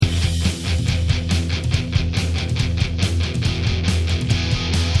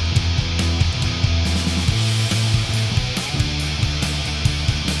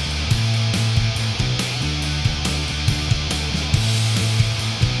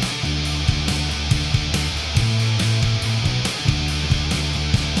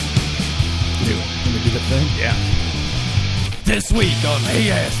right? Yeah. This week on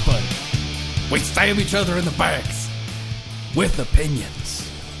Hey Ass Buddy, we stab each other in the backs with opinions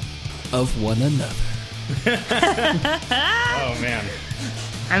of one another. Oh, man.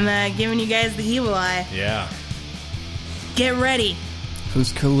 I'm giving you guys the evil eye. Yeah. Get ready.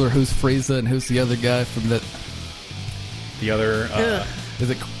 Who's cooler? Who's Frieza? And who's the other guy from that? The other... Is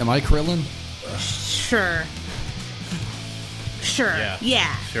it? Am I Krillin? Sure.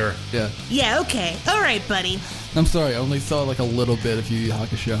 Yeah. Sure. Yeah. Yeah, okay. All right, buddy. I'm sorry. I only saw like a little bit of Yu Yu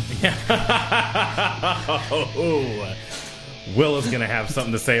Hakusho. Oh, Will is going to have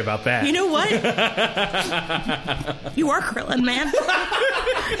something to say about that. You know what? You are Krillin, man.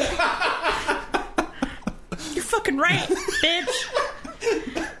 You're fucking right, bitch.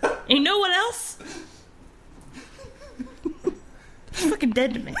 And you know what else? You're fucking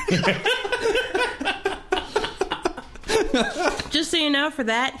dead to me. Just so you know, for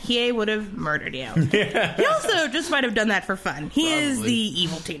that, Hiei would have murdered you. Yeah. He also just might have done that for fun. He is the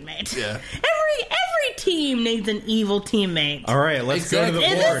evil teammate. Yeah. Every team needs an evil teammate. All right, let's go to the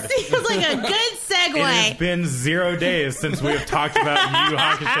And board. this seems like a good segue. It has been 0 days since we have talked about Yu Yu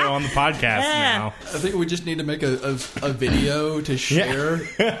Hakusho on the podcast now. I think we just need to make a video to share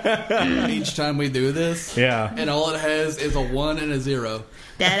each time we do this. Yeah. And all it has is a 1 and a 0.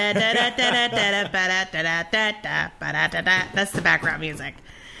 That's the background music.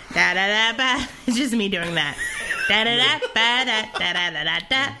 It's just me doing that. All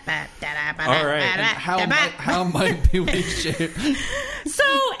right. And how might we share? So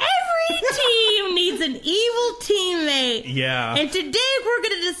every team needs an evil teammate. Yeah. And today we're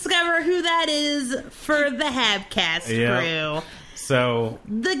going to discover who that is for the Habcast crew. So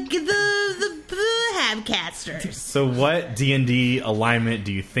The Habcasters. So what D&D alignment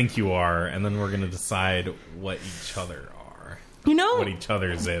do you think you are? And then we're going to decide what each other are. You know, what each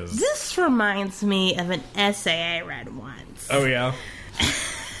other's is. this reminds me of an essay I read once. Oh, yeah?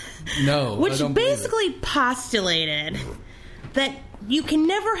 No. Which I don't believe it. basically postulated that you can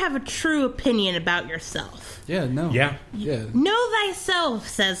never have a true opinion about yourself. Yeah, no. Yeah. Yeah. Know thyself,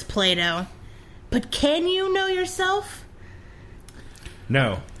 says Plato. But can you know yourself?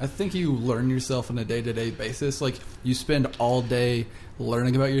 No. I think you learn yourself on a day-to-day basis. Like, you spend all day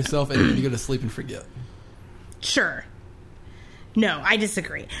learning about yourself, and then you go to sleep and forget. Sure. No, I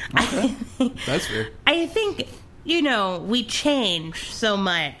disagree. Okay. That's weird. I think, we change so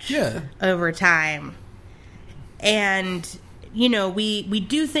much over time. And, we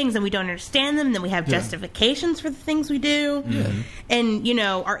do things and we don't understand them, and then we have justifications for the things we do. Yeah. And,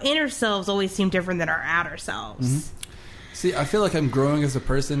 our inner selves always seem different than our outer selves. Mm-hmm. See, I feel like I'm growing as a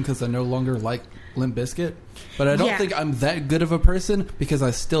person because I no longer like Limp Bizkit, but I don't think I'm that good of a person because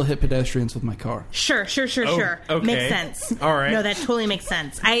I still hit pedestrians with my car. Sure. Okay. Makes sense. All right. No, that totally makes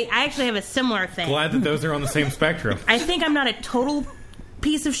sense. I actually have a similar thing. Glad that those are on the same spectrum. I think I'm not a total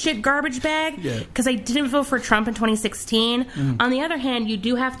piece of shit garbage bag because I didn't vote for Trump in 2016. On the other hand, you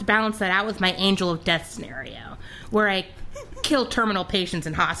do have to balance that out with my angel of death scenario where I kill terminal patients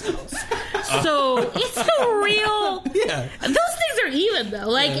in hospitals. So it's a real... Yeah. Those things are even, though.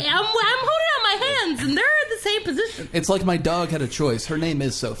 Like, I'm holding out my hands, and they're in the same position. It's like my dog had a choice. Her name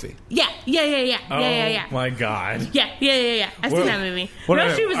is Sophie. Yeah. Oh, my God. Yeah. I've seen that movie. Are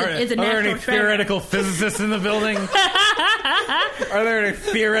Is a there any natural theoretical physicists in the building? Are there any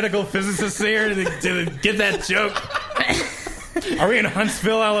theoretical physicists here to get that joke? Are we in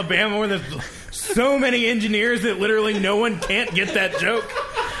Huntsville, Alabama, where there's so many engineers that literally no one can't get that joke?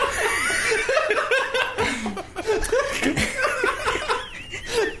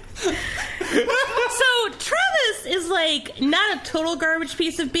 So Travis is like not a total garbage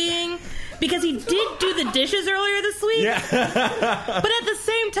piece of being because he did do the dishes earlier this week. Yeah. But at the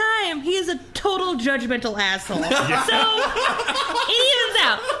same time, he is a total judgmental asshole. Yeah. So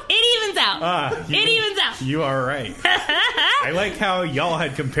it evens out. You are right. I like how y'all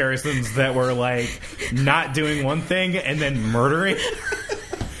had comparisons that were like not doing one thing and then murdering.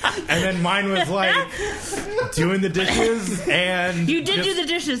 And then mine was like doing the dishes and... You did do the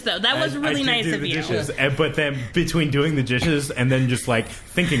dishes, though. That was really nice of you. Dishes, but then between doing the dishes and then just like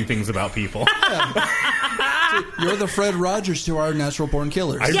thinking things about people. You're the Fred Rogers to our natural born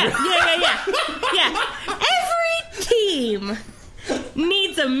killers. Yeah. Every team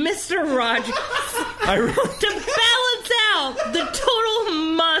needs a Mr. Rogers to balance out the total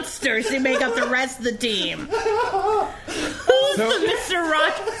monsters that make up the rest of the team. Who's the Mr.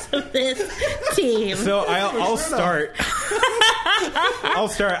 Rogers of this team? So I'll start. I'll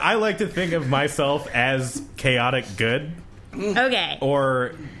start. I like to think of myself as chaotic good. Okay.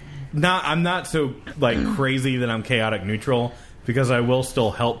 Or not. I'm not so like crazy that I'm chaotic neutral, because I will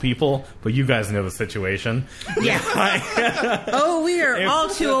still help people, but you guys know the situation. Yeah. Oh, we are all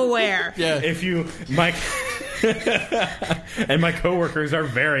too aware. Yeah. If you, Mike, and my coworkers are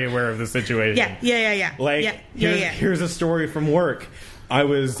very aware of the situation. Yeah. Like, Yeah. here's a story from work. I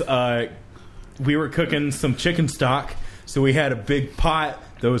was, we were cooking some chicken stock, so we had a big pot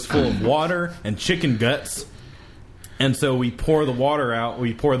that was full of water and chicken guts. And so we pour the water out,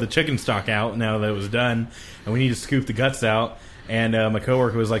 we pour the chicken stock out now that it was done, and we need to scoop the guts out. And my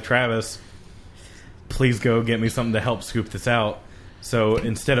coworker was like, Travis, please go get me something to help scoop this out. So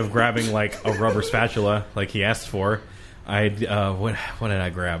instead of grabbing like a rubber spatula like he asked for, I what did I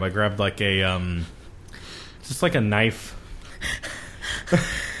grab? I grabbed like a just like a knife.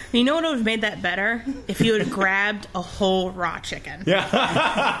 You know what would have made that better? If you had grabbed a whole raw chicken. Yeah.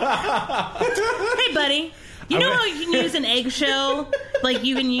 Hey, buddy. You know how you can use an eggshell? Like,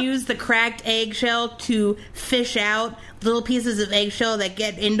 you can use the cracked eggshell to fish out little pieces of eggshell that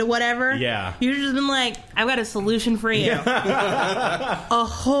get into whatever? Yeah. You've just been like, I've got a solution for you. A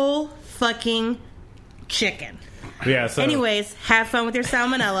whole fucking chicken. Yeah. So Anyways, have fun with your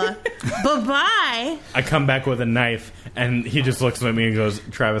salmonella. Bye-bye. I come back with a knife, and he just looks at me and goes,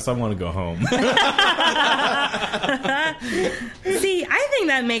 Travis, I want to go home. See, I think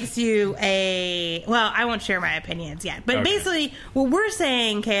that makes you well, I won't share my opinions yet. But basically, what we're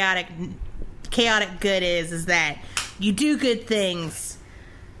saying chaotic good is that you do good things,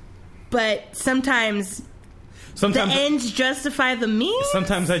 but sometimes the ends justify the means?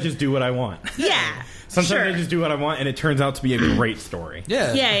 Sometimes I just do what I want. Yeah. Sometimes I just do what I want, and it turns out to be a great story.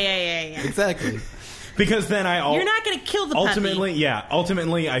 Yeah. Yeah. Exactly. Because then You're not going to kill the puppy.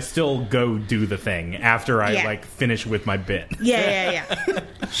 Ultimately, I still go do the thing after I finish with my bit. Yeah.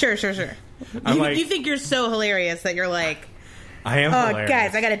 Sure. I'm You think you're so hilarious that you're like, I am hilarious.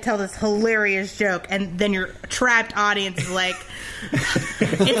 Guys, I got to tell this hilarious joke, and then your trapped audience is like,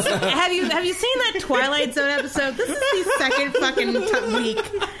 have you seen that Twilight Zone episode? This is the second fucking week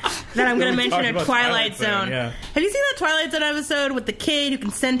that I'm going to mention a Twilight Zone. Yeah. Have you seen that Twilight Zone episode with the kid who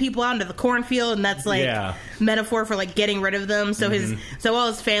can send people out into the cornfield, and that's like metaphor for like getting rid of them? So so all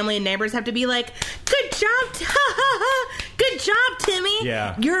his family and neighbors have to be like, good job, good job, Timmy.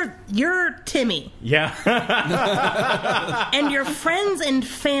 Yeah, you're Timmy. Yeah, and your friends and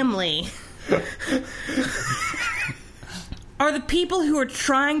family are the people who are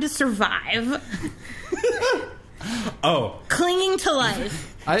trying to survive. Clinging to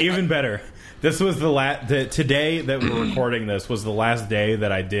life. Even better. This was today that we're recording this was the last day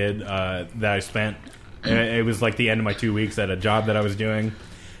that I did that I spent. It was like the end of my 2 weeks at a job that I was doing.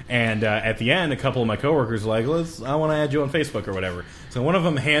 And at the end, a couple of my coworkers were like, I want to add you on Facebook or whatever. So one of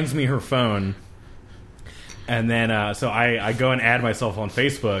them hands me her phone. And then, so I go and add myself on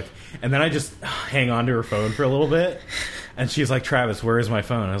Facebook. And then I just hang on to her phone for a little bit. And she's like, Travis, where is my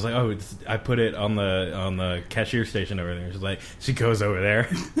phone? I was like, I put it on the cashier station over there. She's like, she goes over there.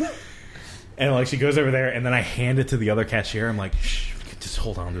 And like she goes over there, and then I hand it to the other cashier. I'm like, shh, just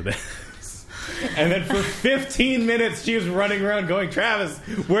hold on to this. And then for 15 minutes, she was running around going, Travis,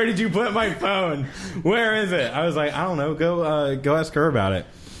 where did you put my phone? Where is it? I was like, I don't know. Go ask her about it.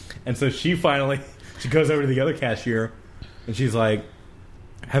 And so she goes over to the other cashier, and she's like,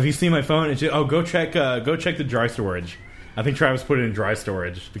 have you seen my phone? And she, go check the dry storage. I think Travis put it in dry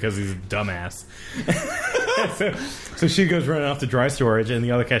storage because he's a dumbass. So she goes running off to dry storage, and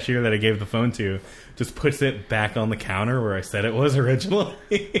the other cashier that I gave the phone to just puts it back on the counter where I said it was originally.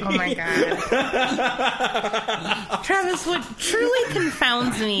 Oh my god. Travis, what truly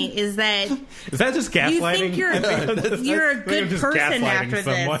confounds me is that just gaslighting? You think you're a good person after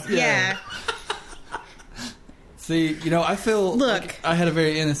this. Yeah. See, I feel like I had a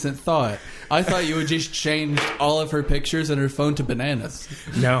very innocent thought. I thought you would just change all of her pictures and her phone to bananas.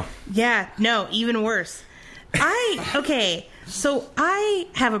 No. Yeah, no, even worse. So I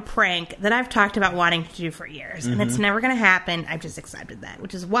have a prank that I've talked about wanting to do for years, and it's never going to happen. I've just accepted that,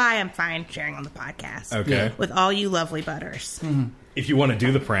 which is why I'm fine sharing on the podcast. Okay. With all you lovely butters. Mm-hmm. If you want to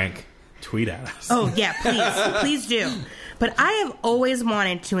do the prank, tweet at us. Oh, yeah, please do. But I have always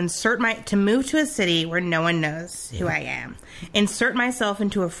wanted to move to a city where no one knows who I am. Insert myself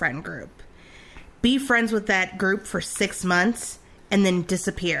into a friend group. Be friends with that group for 6 months and then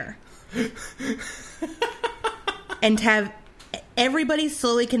disappear. And have everybody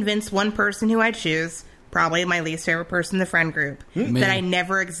slowly convince one person who I choose, probably my least favorite person in the friend group, that I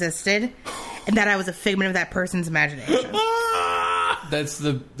never existed and that I was a figment of that person's imagination. That's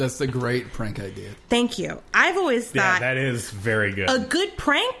the great prank idea. Thank you. I've always thought that is very good. A good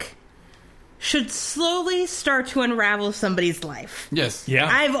prank should slowly start to unravel somebody's life. Yes. Yeah.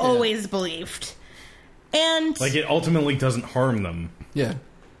 I've always believed. And Like, it ultimately doesn't harm them. Yeah.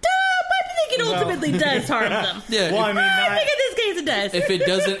 I think it ultimately does harm them. Yeah. Well, I mean, I think in this case it does. if it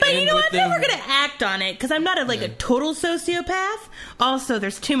doesn't But end you know, with I'm them, never going to act on it because I'm not a total sociopath. Also,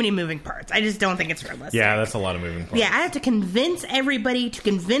 there's too many moving parts. I just don't think it's realistic. Yeah, that's a lot of moving parts. Yeah, I have to convince everybody to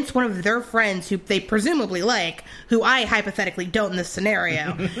convince one of their friends who they presumably like, who I hypothetically don't in this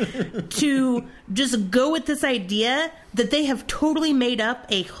scenario, to just go with this idea that they have totally made up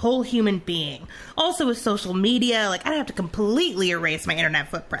a whole human being. Also with social media, like, I'd have to completely erase my internet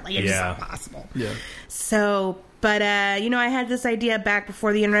footprint. Like, it's just not possible. Yeah. So, but, I had this idea back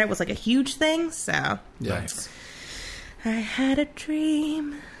before the internet was, like, a huge thing, so. Yeah. Nice. I had a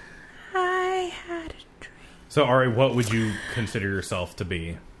dream. I had a dream. So, Ari, what would you consider yourself to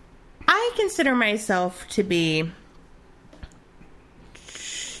be? I consider myself to be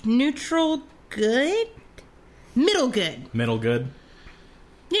neutral good? Middle good. Middle good?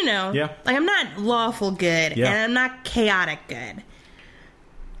 You know, Yeah. like I'm not lawful good Yeah. and I'm not chaotic good.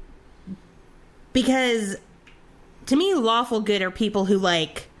 Because to me, lawful good are people who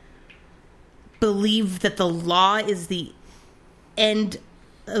like believe that the law is the end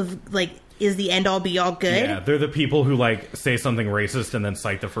of like is the end all be all good. Yeah, they're the people who, like, say something racist and then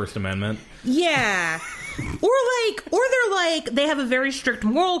cite the First Amendment. Yeah. or they're like, they have a very strict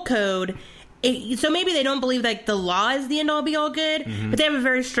moral code. So maybe they don't believe like the law is the end all be all good, but they have a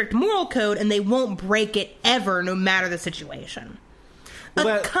very strict moral code and they won't break it ever, no matter the situation. Well,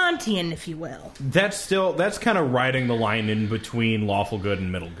 a Kantian, if you will. That's kind of riding the line in between lawful good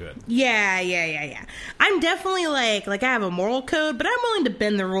and middle good. Yeah. I'm definitely like I have a moral code, but I'm willing to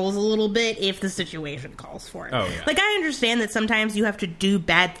bend the rules a little bit if the situation calls for it. Oh, yeah. Like, I understand that sometimes you have to do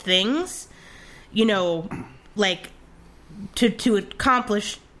bad things, you know, like to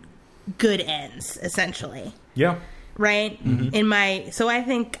accomplish good ends, essentially. Yeah. Right? So I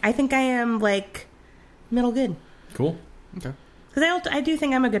think I am like middle good. Cool. Okay. Because I do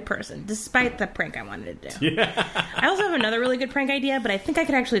think I'm a good person, despite the prank I wanted to do. Yeah. I also have another really good prank idea, but I think I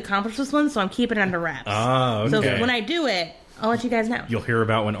could actually accomplish this one, so I'm keeping it under wraps. Ah, okay. So when I do it, I'll let you guys know. You'll hear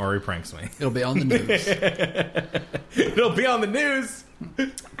about when Ari pranks me. It'll be on the news. It'll be on the news.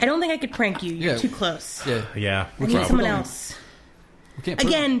 I don't think I could prank you. You're Yeah. too close. Yeah. Yeah. I need someone else. We can't put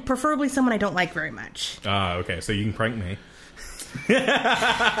Again, preferably someone I don't like very much. Ah, okay. So you can prank me.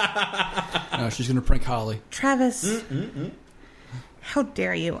 No, she's going to prank Holly. Travis, how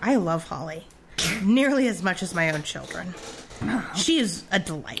dare you? I love Holly. Nearly as much as my own children. She is a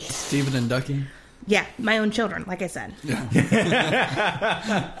delight. Steven and Ducky. Yeah, my own children, like I said.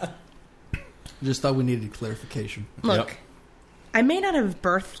 Just thought we needed clarification. Look, Yep. I may not have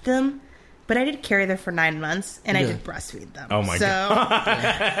birthed them, but I did carry them for 9 months, and I Yeah. did breastfeed them. Oh my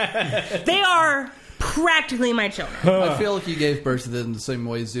God. They are practically my children. I feel like you gave birth to them the same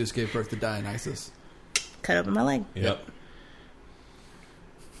way Zeus gave birth to Dionysus. Cut open my leg. Yep.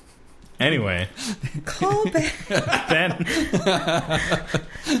 Anyway, Call back.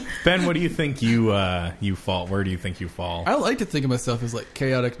 Ben, what do you think you fall? Where do you think you fall? I like to think of myself as like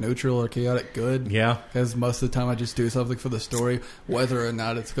chaotic neutral or chaotic good. Yeah. Because most of the time I just do something for the story, whether or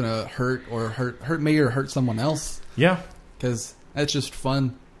not it's going to hurt me or hurt someone else. Yeah. Because that's just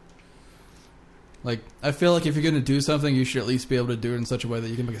fun. Like, I feel like if you're going to do something, you should at least be able to do it in such a way that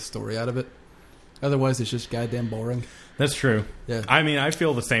you can make a story out of it. Otherwise, it's just goddamn boring. That's true. Yeah. I mean, I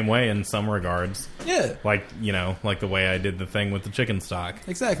feel the same way in some regards. Yeah. Like, like the way I did the thing with the chicken stock.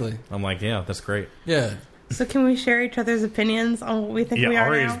 Exactly. I'm like, yeah, that's great. Yeah. So can we share each other's opinions on what we think we Yeah, are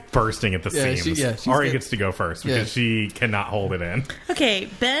Ari's now? bursting at the Yeah, seams. she's Ari good. gets to go first because Yeah. she cannot hold it in. Okay,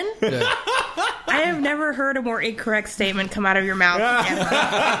 Ben, Yeah. I have never heard a more incorrect statement come out of your mouth ever.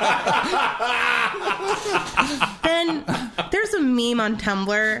 Ben, there's a meme on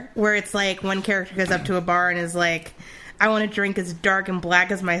Tumblr where it's like one character goes up to a bar and is like, I want a drink as dark and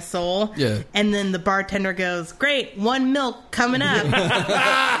black as my soul. Yeah. And then the bartender goes, great, 1 milk coming up.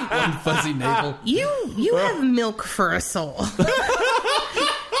 One fuzzy navel. You have milk for a soul.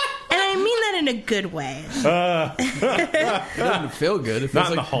 And I mean that in a good way. It doesn't feel good. It feels Not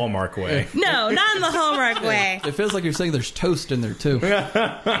in the like Hallmark way. No, not in the Hallmark way. it feels like you're saying there's toast in there too.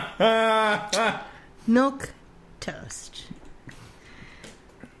 Milk toast.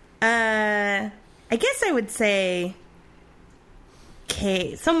 I guess I would say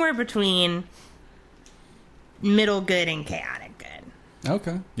somewhere between middle good and chaotic good.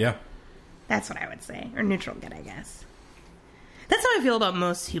 Okay. Yeah. That's what I would say. Or neutral good, I guess. That's how I feel about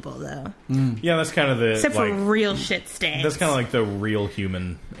most people, though. Yeah, that's kind of the... Except like, for real shit stains. that's kind of like the real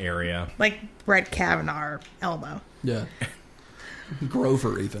human area. like Brett Kavanaugh or Elmo. Yeah.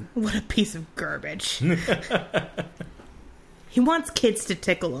 Grover even. What a piece of garbage. He wants kids to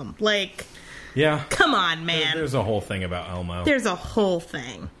tickle him. Like, Yeah. Come on, man. There's a whole thing about Elmo. There's a whole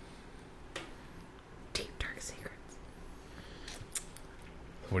thing. Deep, dark secrets.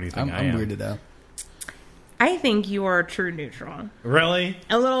 What do you think I I'm am? weirded out. I think you are a true neutral. Really?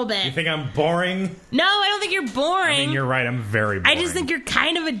 A little bit. You think I'm boring? No, I don't think you're boring. I mean, you're right. I'm very boring. I just think you're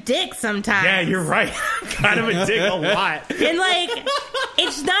kind of a dick sometimes. Yeah, you're right. Kind of a dick a lot. And, like,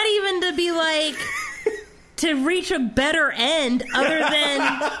 it's not even to be, like, to reach a better end other than,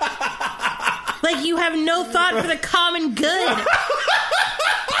 like, you have no thought for the common good.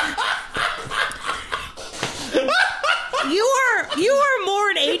 You are more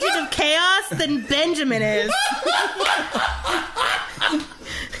an agent of chaos than Benjamin is.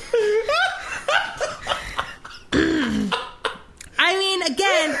 I mean,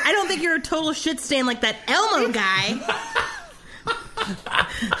 again, I don't think you're a total shit stain like that Elmo guy.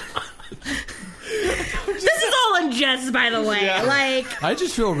 This is all in jest, by the way. Yeah. Like, I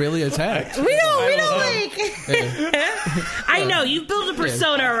just feel really attacked. we don't like. I know you've built a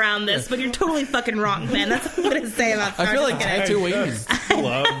persona around this, but you're totally fucking wrong, man. That's what I'm gonna say about. I feel like Tatooine.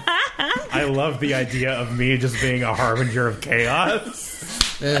 Tatooine. I love the idea of me just being a harbinger of chaos.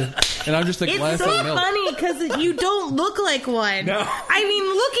 And I'm just a glass It's so of milk. funny because you don't look like one. No. I mean,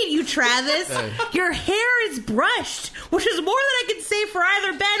 look at you, Travis. Hey. Your hair is brushed, which is more than I could say for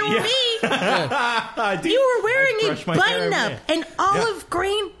either Ben or me. You were wearing a button-up, an olive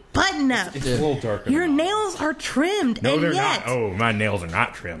green button-up. It's a little darker. Your nails are trimmed, No, and they're yet... not. Oh, my nails are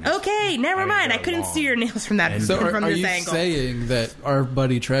not trimmed. Okay, never mind. I they're couldn't long. see your nails from that So from are this you angle. saying that our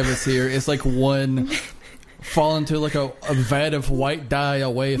buddy Travis here is like one fall into like a vat of white dye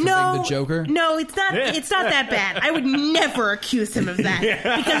away from being the Joker? No, it's not. Yeah. It's not that bad. I would never accuse him of that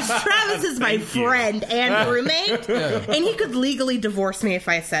because Travis is my friend and roommate, and he could legally divorce me if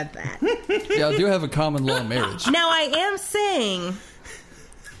I said that. Yeah, I do have a common law marriage. Now, I am saying,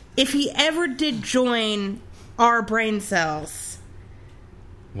 if he ever did join our brain cells,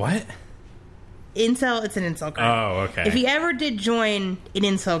 What? it's an incel group. Oh, okay. If he ever did join an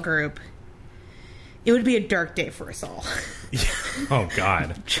incel group, it would be a dark day for us all. Oh,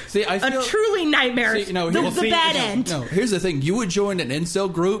 God. See, I A feel truly nightmarish. See, no, the here's- bad end. No, here's the thing. You would join an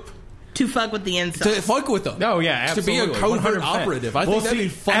incel group To fuck with the incels. to fuck with them. No, yeah, absolutely. To be a covert 100%. operative. I think that'd be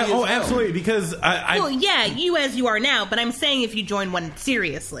funny as Oh, hell. absolutely, because Well, yeah, you as you are now, but I'm saying if you join one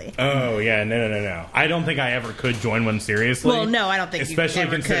seriously. Oh, yeah, no. I don't think I ever could join one seriously. Well, no, I don't think you Especially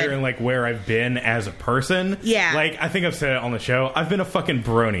ever considering, could. like, where I've been as a person. Yeah. Like, I think I've said it on the show. I've been a fucking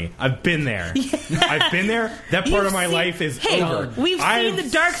brony. I've been there. I've been there. That part You've of my seen- life is Hey, over. we've seen I've the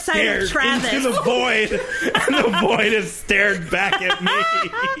dark side of stared Travis. into the void, and the void has stared back at me.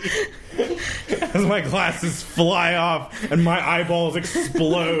 As my glasses fly off and my eyeballs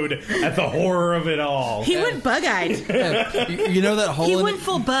explode at the horror of it all. He went bug-eyed. Yeah, you know that hole He in went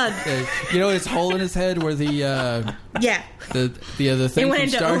full bug. you know his hole in his head where the Yeah. the thing went from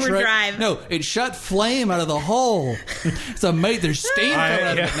into Star overdrive. Trek? No, it shot flame out of the hole. It's amazing. There's steam coming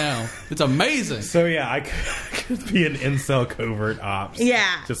out of it now. It's amazing. So yeah, I could be an incel covert ops. Yeah.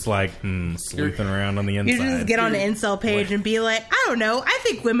 Just like sleuthing around on the inside. You just get on the incel page and be like, I don't know, I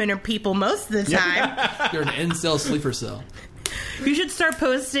think women are people most of the time. You're an incel sleeper cell. You should start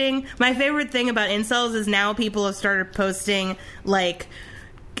posting. My favorite thing about incels is now people have started posting, like,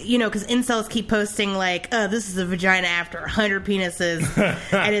 you know, because incels keep posting, like, oh, this is a vagina after 100 penises.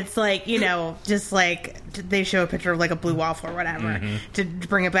 And it's like, you know, just like, they show a picture of, like, a blue waffle or whatever to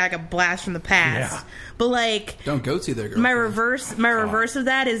bring it back a blast from the past. Yeah. But, like, Don't go see there, girl. my reverse of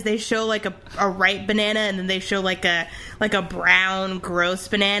that is they show like a ripe banana and then they show like a brown gross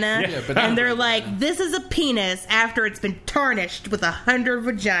banana, Yeah, banana and they're banana. like, this is a penis after it's been tarnished with 100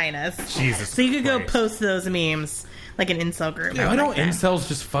 vaginas. Jesus So you could go Christ. post those memes like an incel group. Why I would don't like that. incels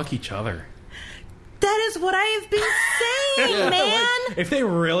just fuck each other? That is what I have been saying, man. If they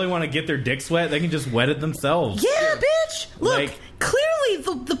really want to get their dicks wet, they can just wet it themselves. Yeah, bitch. Look, Like-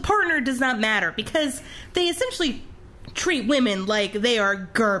 clearly the partner does not matter because they essentially treat women like they are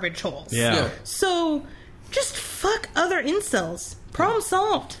garbage holes. Yeah. So just fuck other incels. Problem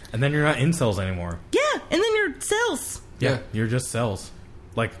solved. And then you're not incels anymore. Yeah, and then you're cells. Yeah. You're just cells.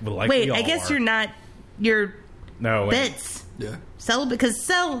 Like Wait, we all I guess are. you're not. You're No, wait. bits. Yeah. Celibate, because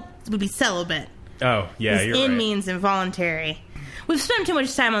cell would be celibate. Oh, yeah, Because you're in right. means involuntary. We've spent too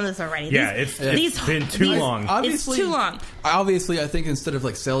much time on this already. Yeah, it's been too long. It's Obviously- too long. Obviously, I think instead of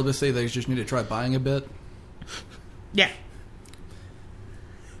like celibacy, they just need to try buying a bit. Yeah.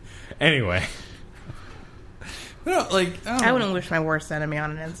 Anyway. No, like I wouldn't wish my worst enemy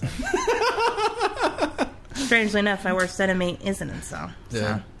on an incel. Strangely enough, my worst enemy is an incel.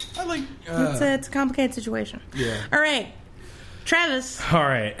 Yeah. I like. It's a complicated situation. Yeah. All right. Travis, All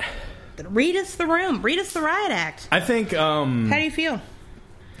right. read us the room. Read us the riot act. I think. How do you feel?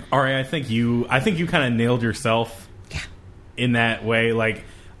 Ari, I think you kind of nailed yourself. Yeah. In that way, like,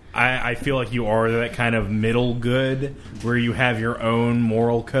 I feel like you are that kind of middle good where you have your own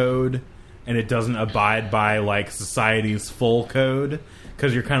moral code and it doesn't abide by like society's full code,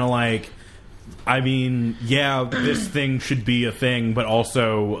 because you're kind of like, I mean, yeah, this thing should be a thing, but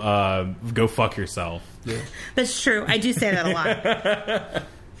also go fuck yourself. Yeah. That's true. I do say that a lot.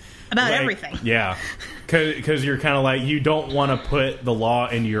 About Like, everything. Yeah. Because you're kind of like, you don't want to put the law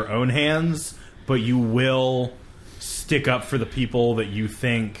into your own hands, but you will stick up for the people that you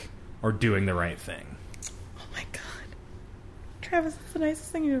think are doing the right thing. Oh my god. Travis, that's the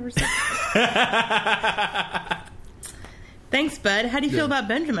nicest thing you've ever said. Thanks, bud. How do you feel about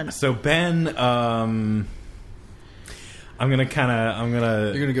Benjamin? So Ben, I'm gonna.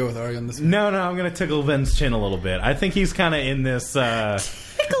 You're gonna go with Ari on this one? No, I'm gonna tickle Ben's chin a little bit. I think he's kind of in this.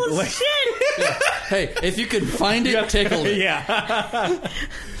 Tickle his like- chin. Yeah. Hey, if you could find it, tickle it. Yeah.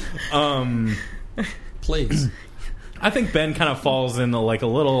 Please. I think Ben kind of falls in like a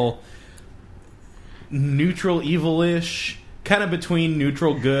little neutral evil-ish, kind of between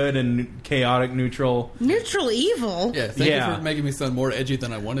neutral good and chaotic neutral. Neutral evil. Yeah, thank Yeah. you for making me sound more edgy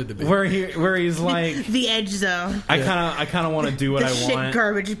than I wanted to be. Where he's like, The edge zone. I kind of want to do what The I shit want.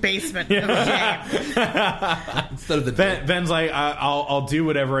 garbage basement of shame. Instead of the Ben's like, I'll do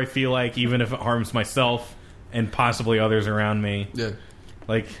whatever I feel like, even if it harms myself and possibly others around me. yeah.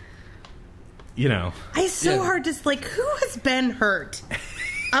 Like, you know. It's so Yeah. hard to like, who has been hurt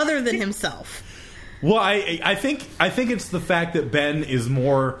other than himself? Well, I think it's the fact that Ben is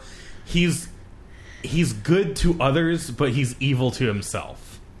more, he's good to others, but he's evil to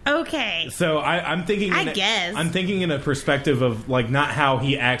himself. Okay. So I'm thinking. I guess. I'm thinking in a perspective of like not how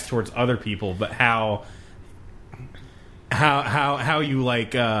he acts towards other people, but how you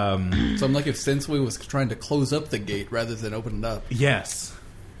like. So I'm like if Sensui was trying to close up the gate rather than open it up. Yes,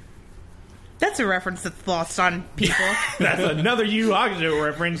 That's a reference that's lost on people. that's another Yu Yu Hakusho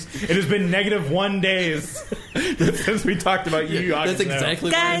reference. It has been -1 days since we talked about Yu Yu Hakusho. That's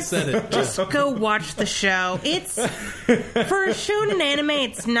exactly why I Guys, said it. just go watch the show. It's for a shonen anime.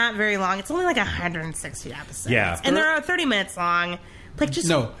 It's not very long. It's only like 160 episodes. Yeah. and they're 30 minutes long. Like just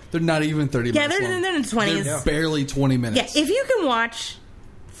No, they're not even 30 yeah, minutes they're long. in the 20s. They're barely 20 Yeah, minutes. if you can watch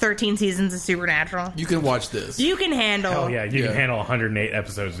 13 seasons of Supernatural, You can watch this. you can handle. Oh yeah, you Yeah. can handle 108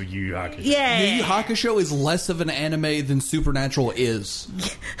 episodes of Yu Yu Hakusho. Yeah. Yu Yu Hakusho is less of an anime than Supernatural is.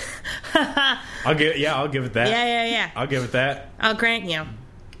 I'll give it that. Yeah. I'll give it that. I'll grant you.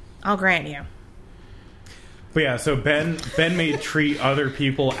 But yeah, so Ben may treat other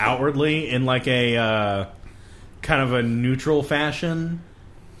people outwardly in like a kind of a neutral fashion,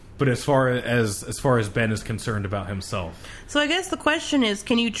 but as far as Ben is concerned about himself. So I guess the question is,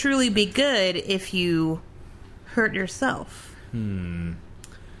 can you truly be good if you hurt yourself?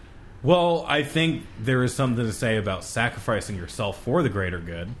 Well, I think there is something to say about sacrificing yourself for the greater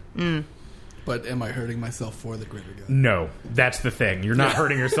good. But am I hurting myself for the greater good? No, that's the thing. You're not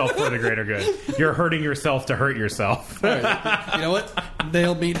hurting yourself for the greater good. You're hurting yourself to hurt yourself. All right. You know what?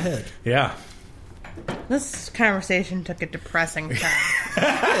 Nail meet head. Yeah. This conversation took a depressing turn. Ben,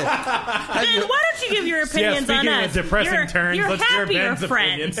 why don't you give your opinions on speaking us? of depressing turns, you're let's hear happier Ben's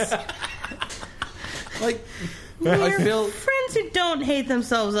friends. opinions. Like, You're I feel... friends who don't hate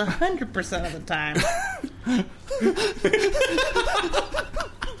themselves 100% of the time.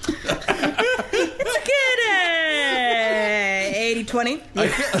 It's a good 80-20.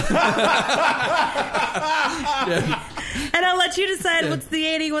 Yeah, And I'll let you decide what's the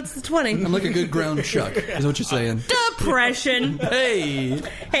 80, what's the 20. I'm like a good ground chuck, is what you're saying. Depression. Hey!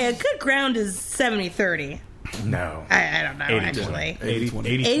 Hey, a good ground is 70-30. No. I don't know, 80-20. actually.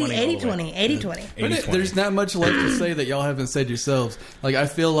 80-20. 80-20. But there's not much left to say that y'all haven't said yourselves. Like, I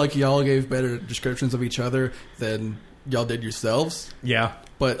feel like y'all gave better descriptions of each other than y'all did yourselves. Yeah.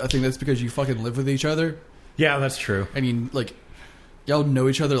 But I think that's because you fucking live with each other. Yeah, that's true. I mean, like, y'all know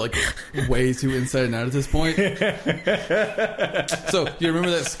each other, like, way too inside and out at this point. So, you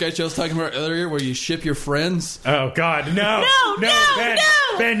remember that sketch I was talking about earlier where you ship your friends? Oh, God. No. No, Ben.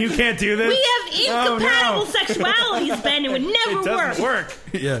 no. Ben, you can't do this. We have incompatible Oh, no. sexualities, Ben. It would never It doesn't work.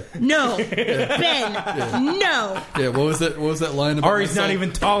 Yeah. No. Ben, no. Yeah, what was that line about Ari's myself? not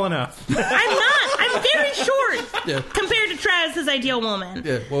even tall enough. I'm not. I'm very short Yeah. compared to Travis's ideal woman.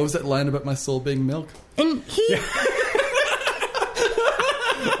 Yeah, what was that line about my soul being milk? And he...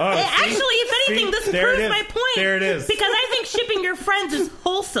 Actually, if anything, this There it proves is. my point. There it is. Because I think shipping your friends is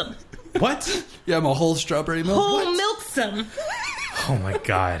wholesome. What? Yeah, I'm a whole strawberry milk. Whole What? milksome. Oh, my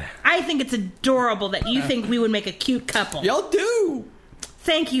God. I think it's adorable that you think we would make a cute couple. Y'all do.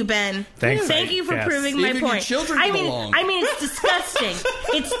 Thank you, Ben. Thanks, Thank you for yes. proving my Even your point. children I mean, belong. it's disgusting.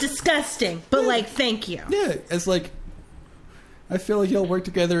 It's disgusting. But like, thank you. Yeah, it's like I feel like y'all work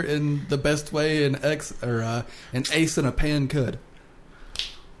together in the best way an ace in a pan could.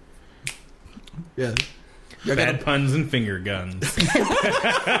 Yeah. Y'all Bad gotta- puns and finger guns. that's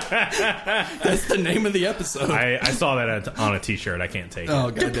the name of the episode. I saw that on a T-shirt. I can't take it.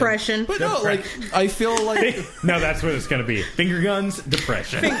 Oh, goddamn. Depression. But no, like I feel like No, that's what it's going to be. Finger guns,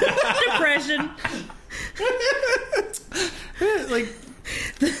 depression. Depression. like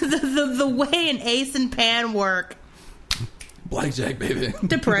The way an ace and pan work. blackjack, baby.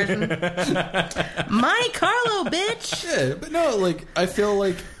 Depression. Monte Carlo, bitch. Yeah, but no, like I feel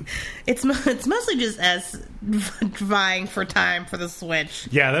like It's mostly just us vying for time for the Switch.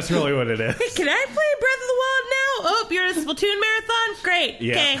 Yeah, that's really what it is. Can I play Breath of the Wild now? Oh, you're in a Splatoon marathon? Great.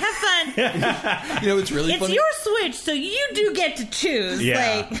 Yeah. Okay, have fun. you know it's really It's funny. your Switch, so you do get to choose.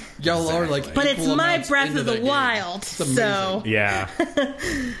 Yeah. Like, Y'all are like, but it's equal my amounts Breath into of the that game. Wild, It's amazing. so Yeah.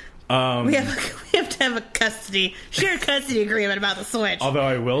 we have to have a shared custody agreement about the Switch. Although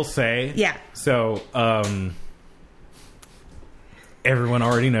I will say, Yeah. So, everyone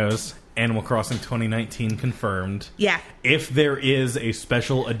already knows Animal Crossing 2019 confirmed. Yeah. If there is a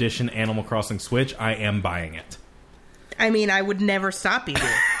special edition Animal Crossing Switch, I am buying it. I mean, I would never stop you.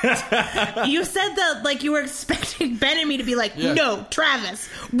 You said that like you were expecting Ben and me to be like, Yeah. no, Travis,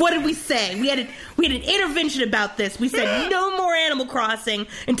 what did we say? We had an intervention about this. We said no more Animal Crossing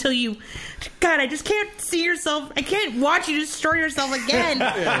until you... God, I just can't see yourself. I can't watch you destroy yourself again.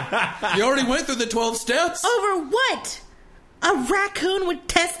 You already went through the 12 steps. Over what? A raccoon with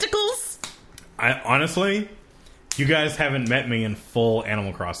testicles? I honestly, you guys haven't met me in full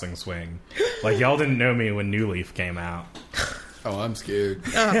Animal Crossing swing. Like, y'all didn't know me when New Leaf came out. Oh, I'm scared.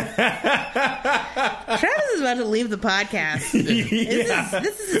 Travis is about to leave the podcast.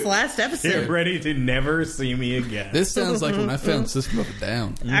 This is his last Get episode. ready to never see me again. This sounds like when I found System of a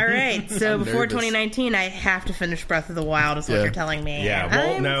Down. All right, so I'm before nervous. 2019, I have to finish Breath of the Wild, is what Yeah. you're telling me. Yeah, And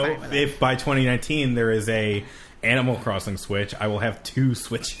well, I'm no. fine with it. If by 2019 there is a Animal Crossing Switch, I will have 2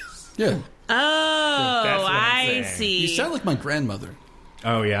 Switches. Yeah. Oh, That's what I'm I saying. see. You sound like my grandmother.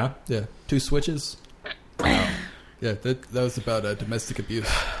 Oh, yeah? Yeah. 2 switches. Yeah, that was about domestic abuse.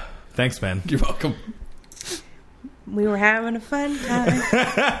 Thanks, Ben. You're welcome. We were having a fun time.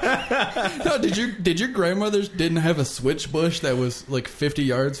 No, did your grandmother didn't have a switch bush that was like 50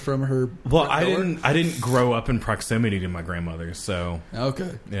 yards from her? Well, front door? I didn't grow up in proximity to my grandmother, so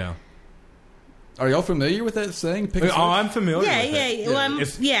Okay. yeah. Are y'all familiar with that saying? Pick a switch? Oh, I'm familiar Yeah, with yeah, it. well, I'm-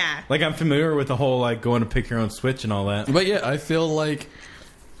 It's- yeah. Like, I'm familiar with the whole, like, going to pick your own Switch and all that. But yeah, I feel like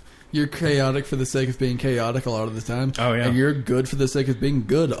you're chaotic for the sake of being chaotic a lot of the time. Oh, yeah. And you're good for the sake of being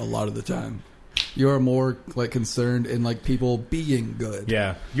good a lot of the time. You're more like concerned in like people being good.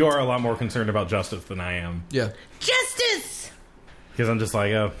 Yeah. You are a lot more concerned about justice than I am. Yeah. Justice! Because I'm just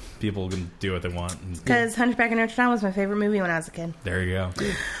like, oh, people can do what they want. And Because Hunchback of Notre Dame was my favorite movie when I was a kid. there you go.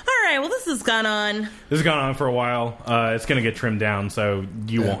 All right, well, this has gone on. This has gone on for a while. It's going to get trimmed down, so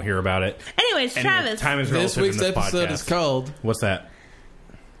you won't hear about it. Anyways, Anyway, Travis, time is This relative week's in this episode podcast. is called What's that?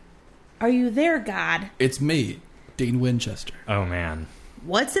 are you there, God? It's Me, Dean Winchester. Oh, man.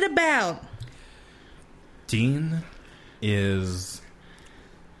 What's it about? Dean is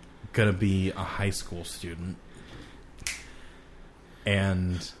going to be a high school student.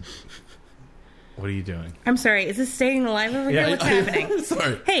 And what are you doing? I'm sorry, is this staying alive over here? Yeah, What's happening?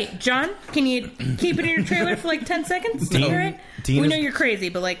 Sorry. Hey, John, can you keep it in your trailer for like 10 seconds? Dean- All right? Dean We is- know you're crazy,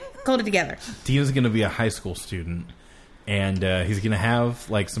 but like, hold it together. Dean is going to be a high school student, and he's going to have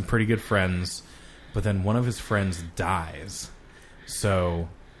like some pretty good friends, but then one of his friends dies, so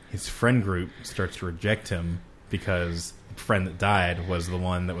his friend group starts to reject him because the friend that died was the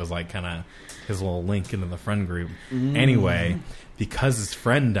one that was like kind of his little link into the friend group. Anyway, because his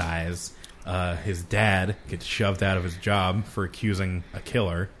friend dies, his dad gets shoved out of his job for accusing a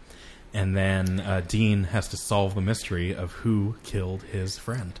killer. And then Dean has to solve the mystery of who killed his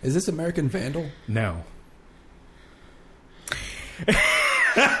friend. Is this American Vandal? No.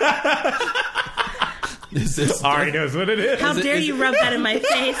 Is this Ari knows what it is. How dare you rub that in my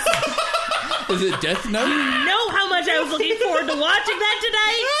face? is it Death Note? Know how much I was looking forward to watching that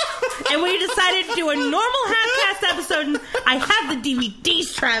tonight? And we decided to do a normal half-cast episode, and I have the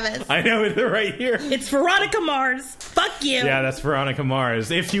DVDs, Travis. I know it right here. It's Veronica Mars. Fuck you. Yeah, that's Veronica Mars.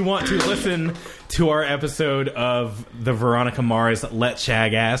 If you want to listen to our episode of the Veronica Mars Let's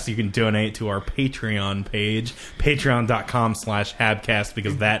Shag Ass, you can donate to our Patreon page, patreon.com/Habcast,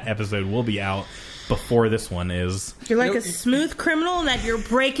 because that episode will be out before this one is. You're like a smooth criminal and that you're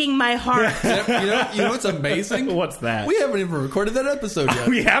breaking my heart. You know what's amazing? What's that? We haven't even recorded that episode yet.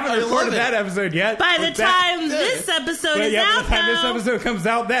 We haven't I love recorded it. that episode yet. By the time this episode is by out, the time this though. episode comes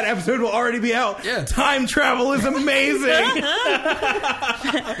out, that episode will already be out. Yeah. Time travel is amazing.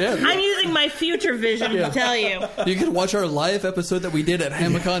 I'm using my future vision to tell you. You can watch our live episode that we did at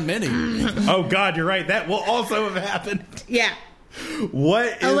Hamicon Mini. Oh God, you're right. That will also have happened. Yeah. What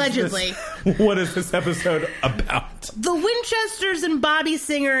is Allegedly. What is this episode about? The Winchesters and Bobby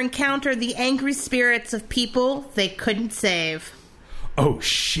Singer encounter the angry spirits of people they couldn't save. Oh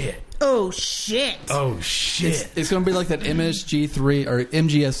shit. Oh, shit. Oh shit. It's going to be like that MSG3 or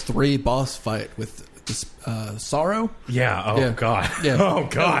MGS3 boss fight with this, Sorrow. Yeah. Oh Yeah. God. Yeah. Oh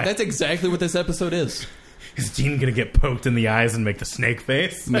God. That's exactly what this episode is. Is Dean gonna get poked in the eyes and make the snake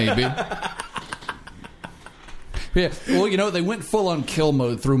face? Maybe. Yeah. Well, they went full on kill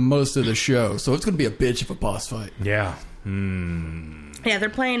mode through most of the show, so it's going to be a bitch of a boss fight. Yeah. Yeah, they're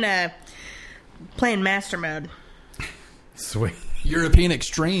playing Master Mode. Sweet. European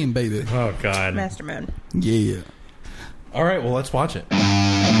Extreme, baby. Oh God. Master Mode. Yeah. All right. Well, let's watch it.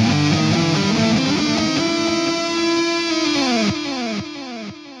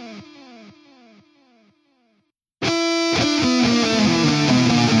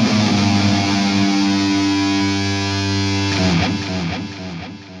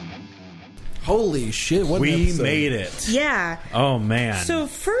 Holy shit! What an We episode. made it. Yeah. Oh man. So,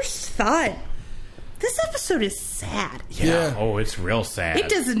 first thought, this episode is sad. yeah. Yeah. Oh, it's real sad. It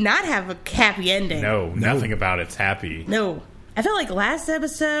does not have a happy ending. No, nothing about it's happy. No. I felt like last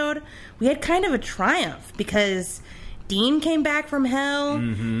episode, we had kind of a triumph because Dean came back from hell,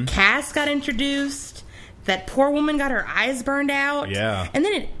 Mm-hmm. Cass got introduced, that poor woman got her eyes burned out. Yeah. And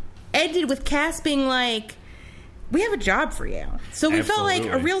then it ended with Cass being like, we have a job for you. So we felt like a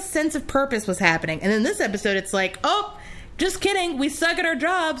Absolutely. real sense of purpose was happening. And then this episode, it's like, oh, just kidding. We suck at our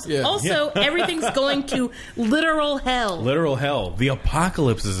jobs. Yeah. Also, everything's going to literal hell. Literal hell. The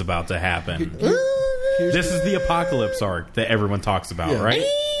apocalypse is about to happen. This is the apocalypse arc that everyone talks about, Yeah. right?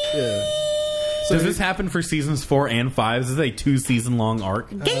 Yeah. Does this happen for seasons 4 and 5? This is a 2-season long arc.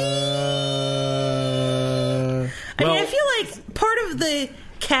 I mean, well- I feel like part of the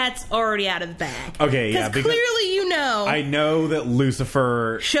cat's already out of the bag. Okay, yeah, Because because clearly I know that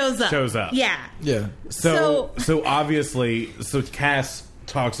Lucifer shows up. Yeah. Yeah. So obviously, Cass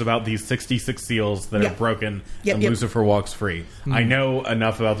talks about these 66 seals that Yep. are broken, Yep, and yep. Lucifer walks free. I know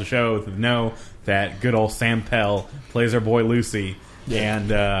enough about the show to know that good old Sam Pell plays our boy Lucy, and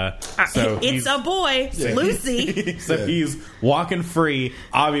so it's he's, a boy, Lucy. so Yeah. he's walking free.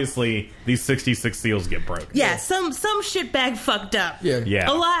 Obviously, these 66 seals get broken. Yeah, some shitbag fucked up. Yeah. Yeah.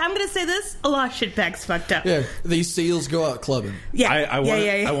 A lot. I'm gonna say this. A lot of shitbags fucked up. Yeah. These seals go out clubbing. Yeah. I wanna-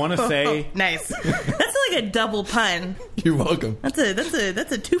 yeah. I wanna say- nice. That's like a double pun. You're welcome. That's a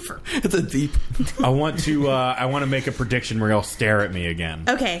twofer. It's a deep. I want to make a prediction where y'all stare at me again.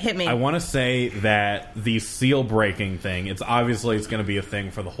 Okay, hit me. I want to say that the seal breaking thing, it's going to be a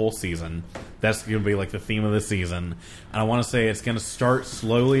thing for the whole season. That's going to be like the theme of the season. And I want to say it's going to start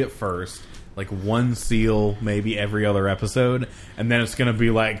slowly at first, like one seal maybe every other episode. And then it's going to be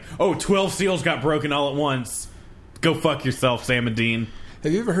like, oh, 12 seals got broken all at once. Go fuck yourself, Sam and Dean.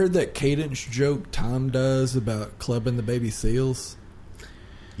 Have you ever heard that cadence joke Tom does about clubbing the baby seals?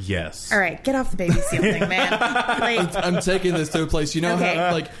 Yes. All right, get off the baby seal thing, man. Like, I'm taking this to a place. You know okay.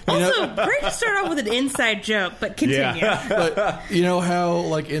 how, like, you Also, know, great to start off with an inside joke, but continue. Yeah. but you know how,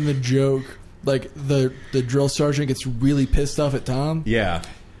 like, in the joke, like the drill sergeant gets really pissed off at Tom. Yeah.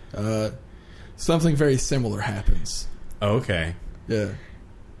 Something very similar happens. Okay. Yeah.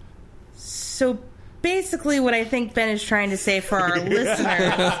 So basically what I think Ben is trying to say for our listeners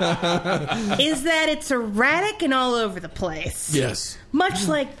is that it's erratic and all over the place. Yes. Much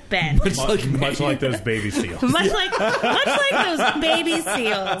like Ben. Much like those baby seals. much like those baby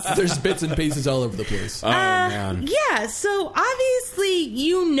seals. There's bits and pieces all over the place. Oh, man. Yeah, so obviously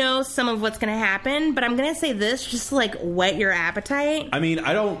you know some of what's going to happen, but I'm going to say this just to, like, whet your appetite. I mean,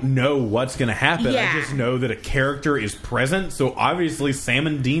 I don't know what's going to happen. Yeah. I just know that a character is present, so obviously Sam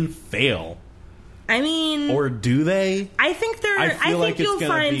and Dean fail. I mean, Or do they? I think I feel like it's you'll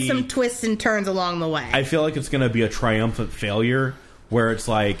gonna find be- some twists and turns along the way. I feel like it's going to be a triumphant failure where it's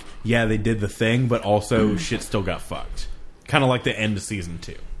like, yeah, they did the thing, but also shit still got fucked. Kind of like the end of season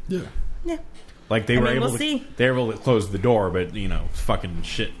 2. Yeah. yeah. Like they were mean, able we'll to see. they were able to close the door, but you know, fucking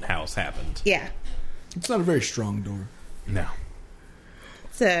shit house happened. Yeah. It's not a very strong door. No.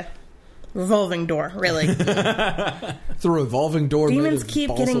 It's a revolving door, really. It's a revolving door. made Demons of keep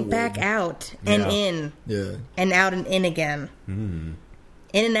balsa getting wood. back out and Yeah. in Yeah. and out and in again.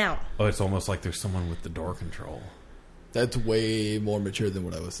 In-N-Out. Oh, it's almost like there's someone with the door control. That's way more mature than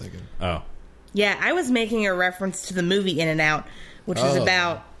what I was thinking. Oh. Yeah, I was making a reference to the movie In-N-Out, which is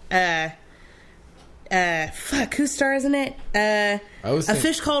about who stars in it? A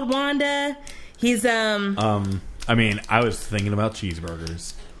fish called Wanda. He's I mean, I was thinking about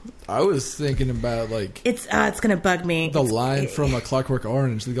cheeseburgers. I was thinking about like it's gonna bug me. the line from A Clockwork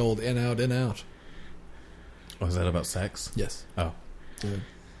Orange, the old "in out, in out." Oh, is that about sex? Yes. Oh. Yeah.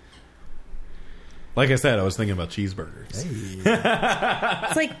 Like I said, I was thinking about cheeseburgers. Hey.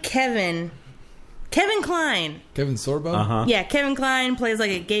 It's like Kevin Kline. Kevin Sorbo? Uh-huh. Yeah, Kevin Kline plays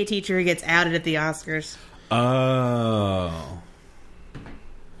like a gay teacher who gets outed at the Oscars. Oh.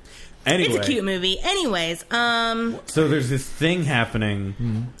 Anyway. It's a cute movie. Anyways, so there's this thing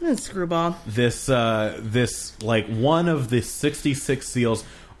happening. Screwball. This like one of the 66 seals.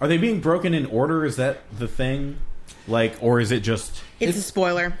 Are they being broken in order? Is that the thing? Like, or is it just... It's a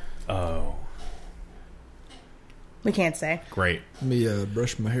spoiler. Oh. We can't say. Great. Let me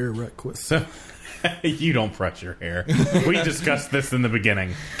brush my hair right quick. So, you don't brush your hair. We discussed this in the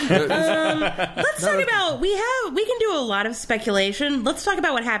beginning. Let's talk about we can do a lot of speculation. Let's talk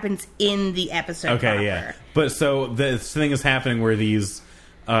about what happens in the episode. Okay, proper. yeah. But so this thing is happening where these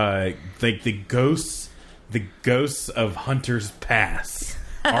like the ghosts of Hunter's past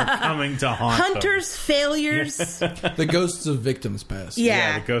are coming to haunt Hunter's failures. The ghosts of victims past.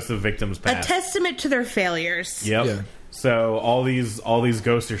 Yeah. the ghosts of victims A past. testament to their failures. Yep. Yeah. So all these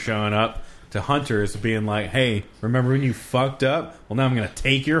ghosts are showing up to Hunters, being like, "Hey, remember when you fucked up? Well, now I'm going to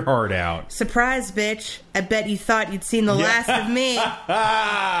take your heart out." Surprise, bitch. I bet you thought you'd seen the last of me.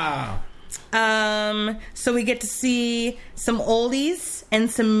 So we get to see some oldies and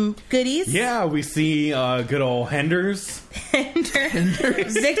some goodies. Yeah, we see good old Henders. Victor.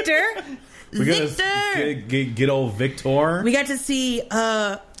 We Victor. Get old Victor. We got to see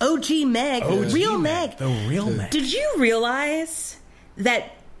OG Meg. Real Meg. The real Meg. Did you realize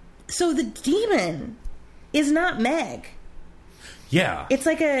that... So the demon is not Meg. Yeah. It's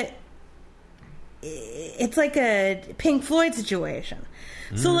like a Pink Floyd situation.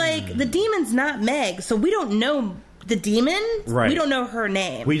 So like the demon's not Meg, so we don't know the demon. Right. We don't know her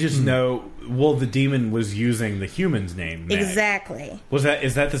name. We just know. Well, the demon was using the human's name. Meg. Exactly.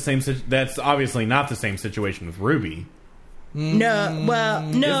 Is that the same? That's obviously not the same situation with Ruby. No. Well,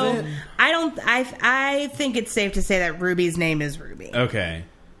 no. Is it? I don't. I think it's safe to say that Ruby's name is Ruby. Okay.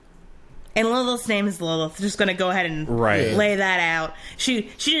 And Lilith's name is Lilith. Just going to go ahead and Right. lay that out. She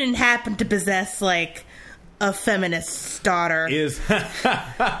didn't happen to possess like a feminist daughter,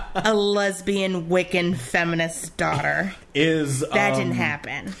 a lesbian Wiccan feminist daughter. That didn't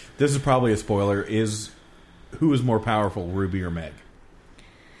happen. This is probably a spoiler. Who is more powerful, Ruby or Meg?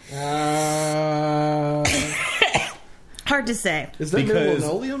 Hard to say. Is that Because-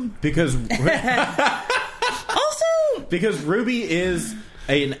 linoleum? Because Also, because Ruby is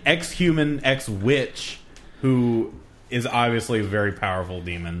an ex-human, ex-witch who is obviously a very powerful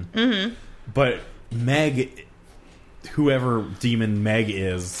demon. Mm-hmm. But Meg, whoever Demon Meg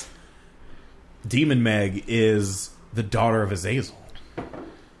is the daughter of Azazel.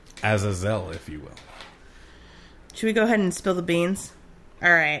 Azazel, if you will. should we go ahead and spill the beans?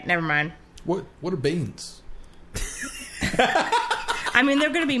 All right, never mind. What are beans? I mean, they're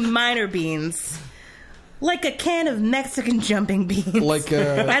going to be minor beans. Like a can of Mexican jumping beans. Like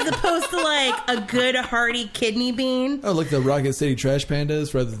as opposed to like a good hearty kidney bean. like the Rocket City Trash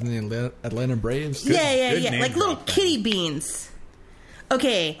Pandas rather than the Atlanta Braves. Yeah. good name Like little drop. kitty beans.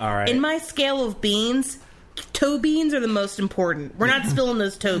 Okay. All right. In my scale of beans, toe beans are the most important. We're not spilling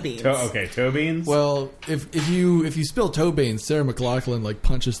those toe beans. Toe beans? Well, if you spill toe beans, Sarah McLachlan like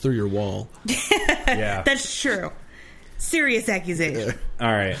punches through your wall. yeah. That's true. Serious accusation.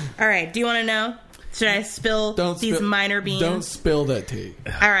 All right. All right. Do you want to know? Should I spill these minor beans? Don't spill that tea.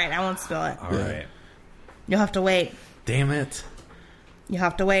 All right. I won't spill it. All right. You'll have to wait. Damn it. You'll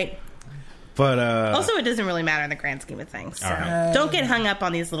have to wait. But Also, it doesn't really matter in the grand scheme of things. So All right. don't get hung up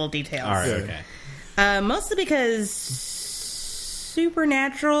on these little details. all right. Yeah. Okay. Mostly because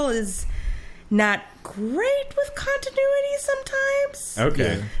Supernatural is not great with continuity sometimes.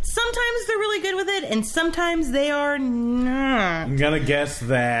 Okay. Yeah. Sometimes they're really good with it, and sometimes they are not. I'm gonna guess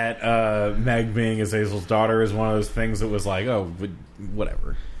that Meg being Azazel's daughter is one of those things that was like, oh,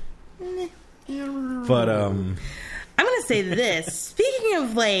 whatever. But I'm going to say this. Speaking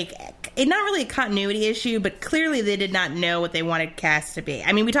of, like, not really a continuity issue, but clearly they did not know what they wanted Cass to be.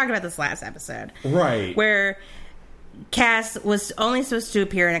 I mean, we talked about this last episode. right. Where Cass was only supposed to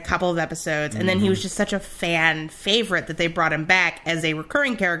appear in a couple of episodes, and then he was just such a fan favorite that they brought him back as a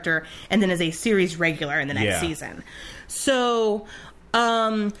recurring character and then as a series regular in the next Yeah. season. So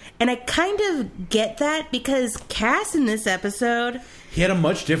And I kind of get that because Cass in this episode, He had a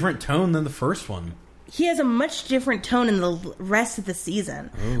much different tone than the first one. he has a much different tone in the rest of the season.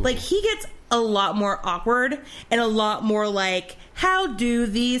 Like, he gets a lot more awkward and a lot more like, how do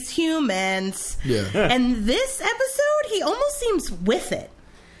these humans? Yeah. And this episode, he almost seems with it.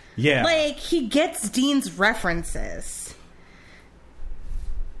 Yeah. Like, he gets Dean's references.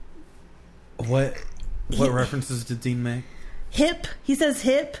 What references did Dean make? Hip. He says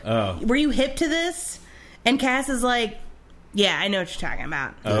hip. Oh. Were you hip to this? And Cass is like, yeah, I know what you're talking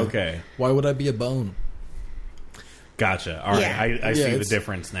about. Okay. Why would I be a bone? Gotcha. All right. Yeah. I see the it's-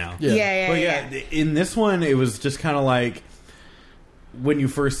 difference now. Yeah. But in this one, it was just kind of like when you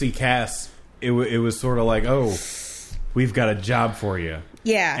first see Cass, it was sort of like, oh, we've got a job for you.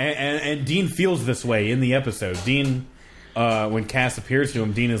 Yeah. And Dean feels this way in the episode. Dean, when Cass appears to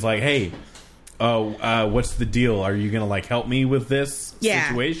him, Dean is like, hey, what's the deal? Are you going to like help me with this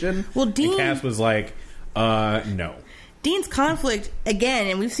situation? Well, Dean- And Cass was like, no. Dean's conflict, again,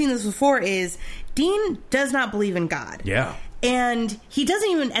 and we've seen this before, is Dean does not believe in God. Yeah. And he doesn't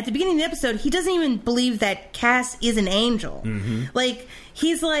even, at the beginning of the episode, he doesn't even believe that Cass is an angel. Mm-hmm. Like,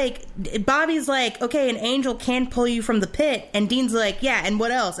 he's like, Bobby's like, okay, an angel can pull you from the pit. And Dean's like, yeah, and what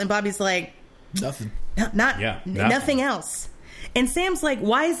else? And Bobby's like, Nothing. nothing else. And Sam's like,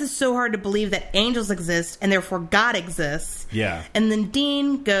 why is this so hard to believe that angels exist and therefore God exists? Yeah. And then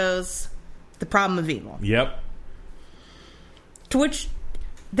Dean goes, the problem of evil. Yep. To which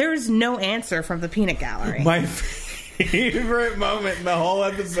there's no answer from the peanut gallery. My favorite moment in the whole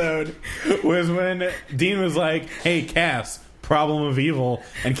episode was when Dean was like, hey, Cass, problem of evil.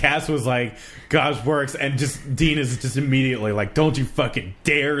 And Cass was like, God's works. And just Dean is just immediately like, don't you fucking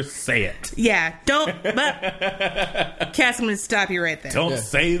dare say it. Yeah, don't. But Cass, I'm going to stop you right there. Don't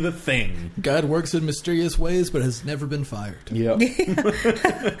say the thing. God works in mysterious ways, but has never been fired. Yep.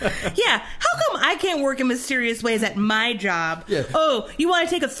 Yeah, how come I can't work in mysterious ways at my job? Yeah. Oh, you want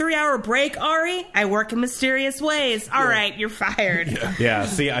to take a 3-hour break, Ari? I work in mysterious ways. All right, you're fired. Yeah.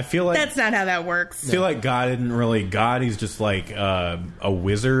 See, I feel like That's not how that works. I feel like God isn't really God. He's just like a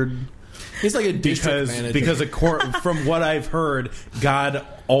wizard. He's like a district manager. Because from what I've heard, God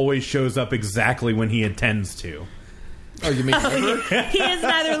always shows up exactly when he intends to. Oh, you mean ever? He is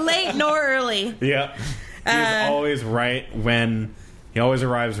neither late nor early. Yeah. He's always right when he always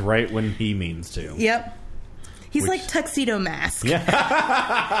arrives right when he means to. Yep. He's Which- like Tuxedo Mask.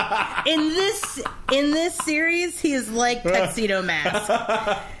 Yeah. In this series, he is like Tuxedo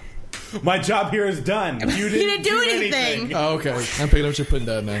Mask. My job here is done. You didn't do anything. Oh, okay. I'm picking up what you're putting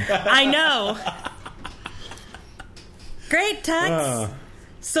down now. I know. Great, Tux.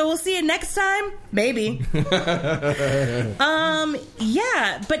 So we'll see you next time? Maybe.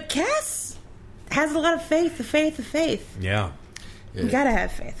 Yeah, but Cass has a lot of faith, the faith. Yeah. You gotta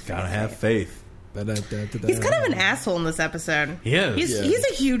have faith. Gotta have faith. He's kind of an asshole in this episode. He is. He's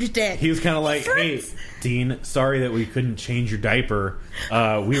a huge dick. He was kind of like, hey, Dean, sorry that we couldn't change your diaper.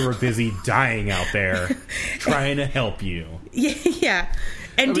 We were busy dying out there trying to help you. Yeah.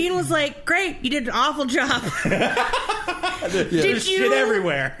 And Dean was like, great, you did an awful job. There's shit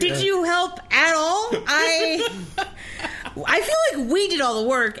everywhere. Did you help at all? I feel like we did all the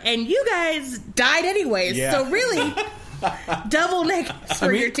work and you guys died anyways. Yeah. So really, double negatives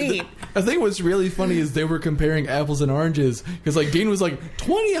for your team. I think what's really funny is they were comparing apples and oranges because like Dean was like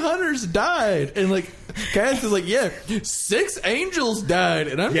 20 hunters died and like Cass is like 6 angels died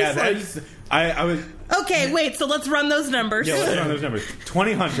and I'm Yeah, just that's. I was. Okay, wait, so let's run those numbers. Yeah, let's run those numbers.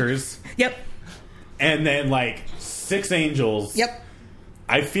 20 hunters, Yep. and then like 6 angels. Yep.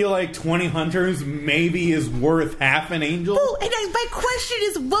 I feel like 20 hunters maybe is worth half an angel. Oh, and my question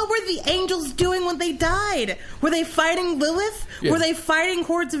is, what were the angels doing when they died? Were they fighting Lilith? Yeah. Were they fighting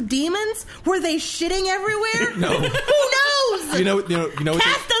hordes of demons? Were they shitting everywhere? No. Who knows? you know what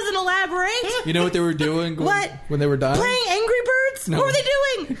Cass doesn't elaborate. you know what they were doing What? when they were dying? Playing Angry Birds? No. What were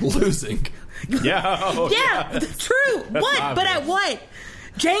they doing? Losing. Yeah. Oh, Yeah, true. What? obvious. But at what?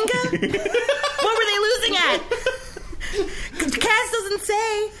 Jenga? What were they losing at? Cass doesn't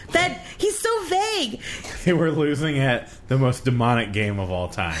say that. He's so vague. They were losing at the most demonic game of all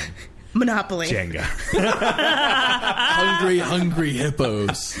time, Monopoly. Jenga. Hungry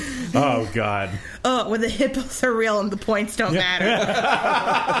hippos. Oh, God. Oh, when the hippos are real and the points don't matter.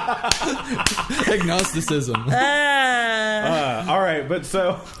 Agnosticism. All right, but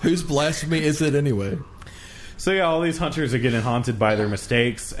so Whose blasphemy is it anyway? yeah, all these hunters are getting haunted by their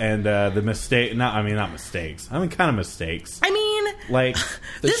mistakes, and not mistakes. I mean, kind of mistakes. I mean, Like,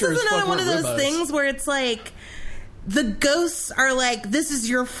 They this sure is as fuck another one of weren't those ribeyes. things where it's like the ghosts are like, this is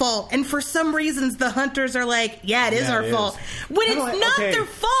your fault. And for some reasons, the hunters are like, yeah, it is our fault. When it's not their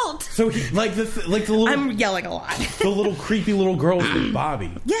fault. So, like the little... I'm yelling a lot. The little creepy little girls with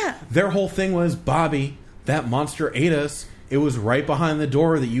Bobby. Yeah. Their whole thing was, Bobby, that monster ate us. It was right behind the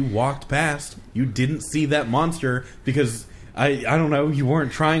door that you walked past. You didn't see that monster because... I don't know, you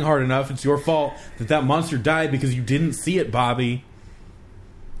weren't trying hard enough. It's your fault that monster died because you didn't see it, Bobby.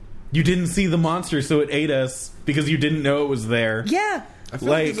 You didn't see the monster, so it ate us because you didn't know it was there. Yeah. I feel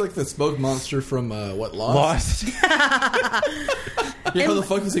like it's like the smoke monster from, Lost? Lost. Yeah, how the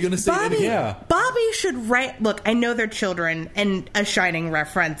fuck is he going to say that again? Yeah. Bobby should write... Look, I know they're children, and a Shining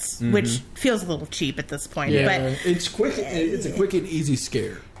reference, which feels a little cheap at this point. Yeah, but it's quick. It's a quick and easy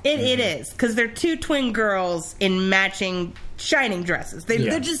scare. It is, because they're two twin girls in matching Shining dresses.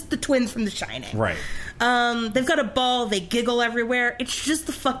 They're just the twins from The Shining. Right. They've got a ball. They giggle everywhere. It's just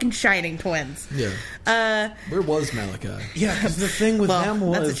the fucking Shining twins. Yeah. Where was Malachi? Yeah, because the thing with them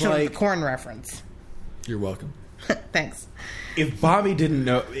was that's a Children of like... the Corn reference. You're welcome. Thanks. If Bobby didn't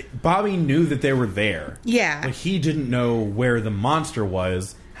know... Bobby knew that they were there. Yeah. But he didn't know where the monster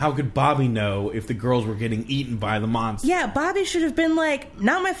was. How could Bobby know if the girls were getting eaten by the monster? Yeah, Bobby should have been like,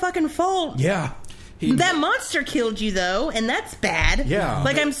 not my fucking fault. Yeah. That monster killed you, though, and that's bad. Yeah.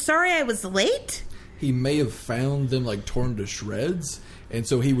 Like, I'm sorry I was late. He may have found them, like, torn to shreds, and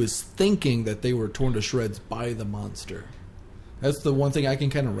so he was thinking that they were torn to shreds by the monster. That's the one thing I can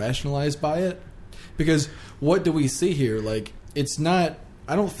kind of rationalize by it. Because what do we see here? Like, it's not...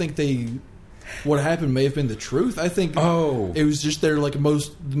 I don't think they... What happened may have been the truth. I think it was just their like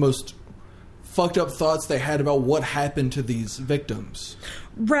most fucked up thoughts they had about what happened to these victims.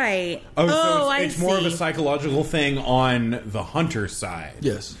 Right. So it's more of a psychological thing on the hunter side.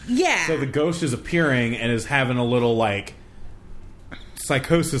 Yes. Yeah. So the ghost is appearing and is having a little like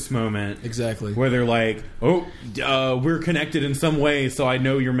psychosis moment. Exactly. Where they're like, we're connected in some way, so I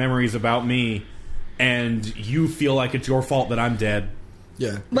know your memories about me, and you feel like it's your fault that I'm dead.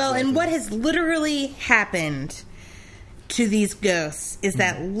 Yeah. Well, and what has literally happened to these ghosts is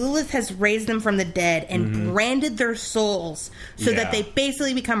that Lilith has raised them from the dead and branded their souls so that they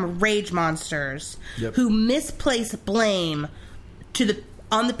basically become rage monsters who misplace blame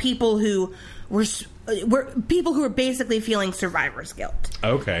on the people who were people who are basically feeling survivor's guilt.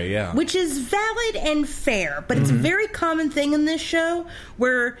 Okay, yeah. Which is valid and fair, but it's a very common thing in this show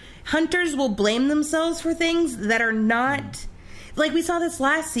where hunters will blame themselves for things that are not... Like, we saw this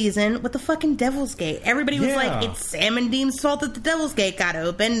last season with the fucking Devil's Gate. Everybody was like, it's Sam and Dean's fault that the Devil's Gate got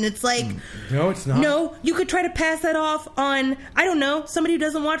open. And it's like... No, it's not. No, you could try to pass that off on, I don't know, somebody who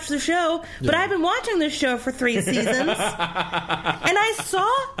doesn't watch the show. But I've been watching this show for 3 seasons. And I saw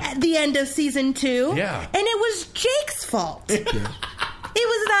at the end of season 2. Yeah. And it was Jake's fault. It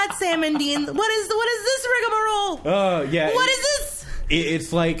was not Sam and Dean. What is this rigmarole? Yeah. What is this?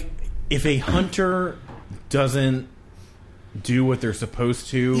 It's like, if a hunter doesn't do what they're supposed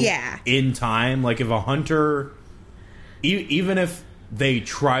to in time, like if a hunter, even if they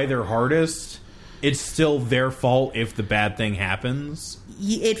try their hardest, it's still their fault if the bad thing happens.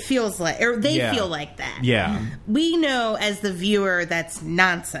 It feels like, or they feel like that. Yeah. We know as the viewer that's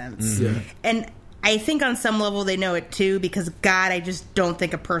nonsense. And I think on some level they know it too, because God, I just don't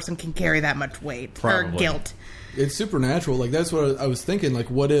think a person can carry that much weight or guilt. It's supernatural. Like, that's what I was thinking. Like,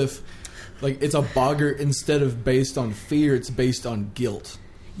 what if... Like, it's a boggart instead of based on fear, it's based on guilt.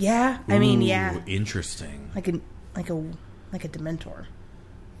 Yeah, I mean, Interesting. like a Dementor.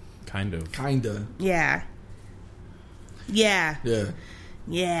 Kinda. Yeah.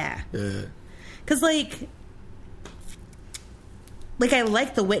 Because like I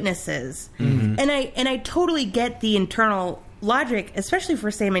like the witnesses, and I totally get the internal logic, especially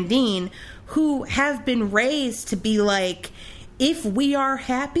for Sam and Dean, who have been raised to be like, if we are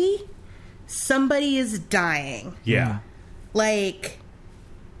happy, somebody is dying. Yeah. Like,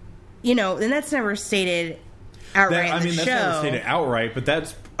 you know, and that's never stated outright in the show. That's never stated outright, but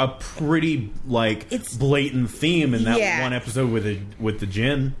that's a pretty, like, blatant theme in that one episode with the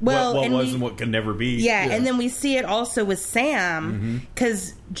djinn. Well, what was and what could never be. Yeah, and then we see it also with Sam,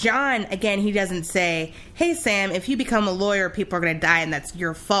 because John, again, he doesn't say, hey, Sam, if you become a lawyer, people are going to die, and that's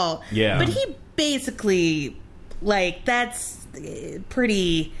your fault. Yeah. But he basically, like, that's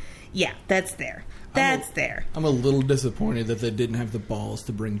pretty... Yeah, that's there. There. I'm a little disappointed that they didn't have the balls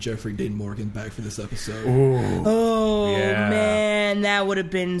to bring Jeffrey Dean Morgan back for this episode. Oh, man, that would have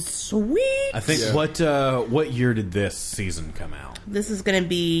been sweet. I think, what year did this season come out? This is going to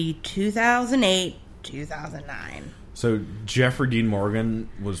be 2008, 2009. So Jeffrey Dean Morgan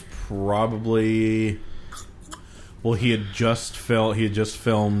was probably... Well, he had just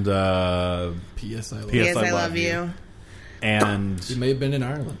filmed. P.S. I Love Yes, I love you. And He may have been in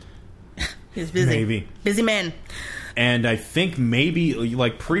Ireland. He was busy. Maybe. Busy man. And I think maybe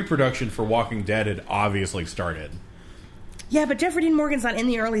like pre-production for Walking Dead had obviously started. Yeah, but Jeffrey Dean Morgan's not in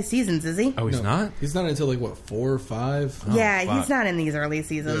the early seasons, is he? Oh, he's not? He's not until, like, what, 4 or 5? Yeah, fuck. he's not in these early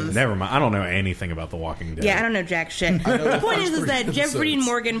seasons. Never mind. I don't know anything about The Walking Dead. Yeah, I don't know jack shit. The point is that Jeffrey Dean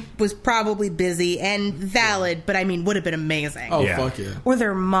Morgan was probably busy and valid, but I mean, would have been amazing. Oh, Yeah. fuck yeah. Or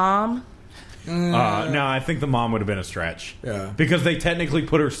their mom. No, I think the mom would have been a stretch. Yeah. Because they technically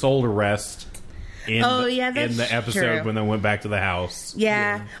put her soul to rest in, that's in the episode true. when they went back to the house.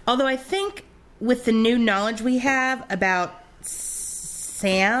 Yeah. Although I think with the new knowledge we have about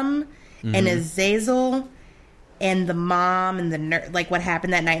Sam and Azazel and the mom and the like what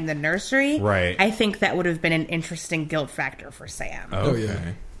happened that night in the nursery, Right. I think that would have been an interesting guilt factor for Sam. Oh, yeah.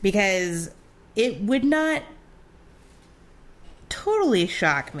 Okay. Because it would not totally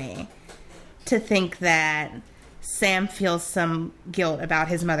shock me to think that Sam feels some guilt about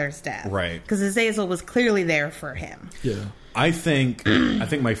his mother's death. Right. Because Azazel was clearly there for him. Yeah. I think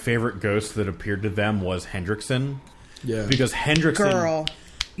my favorite ghost that appeared to them was Hendrickson. Yeah. Because Hendrickson, Girl.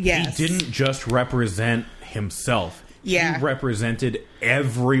 Yes. he didn't just represent himself. Yeah. He represented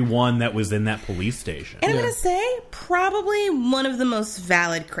everyone that was in that police station. And I'm Yeah. going to say, probably one of the most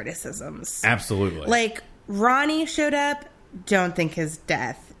valid criticisms. Absolutely. Like, Ronnie showed up, don't think his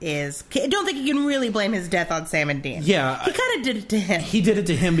death is... Don't think you can really blame his death on Sam and Dean. Yeah, He kind of did it to him. he did it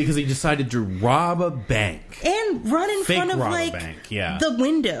to him because he decided to rob a bank. And run in Fake front of, rob a like, bank, yeah. the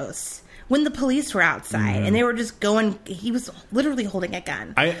windows when the police were outside. And they were just going... He was literally holding a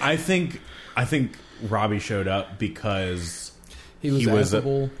gun. I think Robbie showed up because He was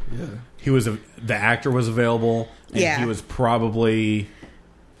affable. Yeah. the actor was available, and Yeah. he was probably...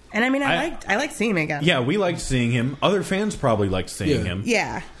 And I mean, I liked seeing him again. Yeah, we liked seeing him. Other fans probably liked seeing Yeah. him.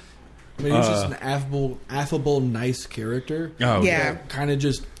 Yeah. I mean, he was just an affable, nice character. Oh, Yeah. Kind of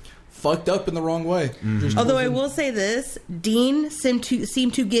just fucked up in the wrong way. Just Although I wasn't- will say this, Dean seemed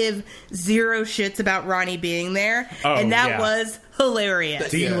to give zero shits about Ronnie being there, Oh, and that yeah. was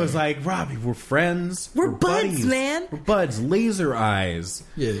hilarious. Dean Yeah. was like, Robbie, we're friends. We're buds, buddies. man." We're buds. Laser eyes.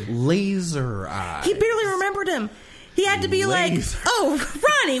 Yeah. Laser eyes. He barely remembered him. He had to be like, Laser. "Oh,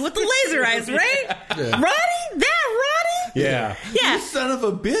 Ronnie with the laser eyes, right? Yeah. Ronnie, that Ronnie? Yeah. Yeah. You son of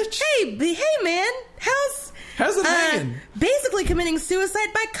a bitch. Hey, man, how's How's it hanging? basically committing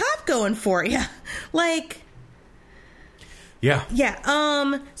suicide by cop going for you? Like." Yeah.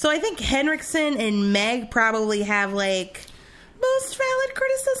 Yeah, so I think Henriksen and Meg probably have, like, most valid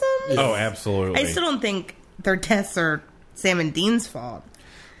criticisms. Oh, absolutely. I still don't think their deaths are Sam and Dean's fault.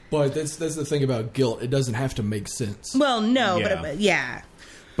 But that's the thing about guilt. It doesn't have to make sense. Well, no, Yeah. but yeah.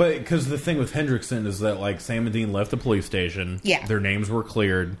 But because the thing with Hendrickson is that, like, Sam and Dean left the police station. Yeah. Their names were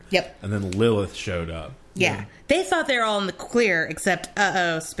cleared. Yep. And then Lilith showed up. Yeah. They thought they were all in the clear, except,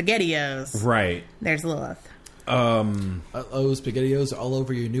 SpaghettiOs. Right. There's Lilith. SpaghettiOs all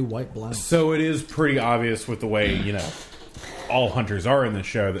over your new white blouse. So it is pretty obvious with the way, all hunters are in the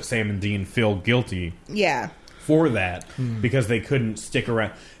show that Sam and Dean feel guilty Yeah. for that because they couldn't stick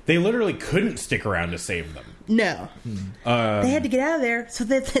around. They literally couldn't stick around to save them. No. They had to get out of there so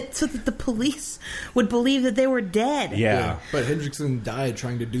that the police would believe that they were dead. Yeah. But Hendrickson died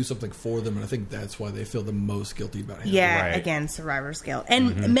trying to do something for them, and I think that's why they feel the most guilty about him. Yeah, Right. again, survivor's guilt.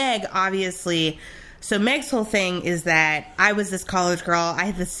 And Meg, obviously... So Meg's whole thing is that I was this college girl. I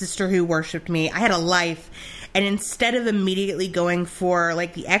had this sister who worshipped me. I had a life. And instead of immediately going for,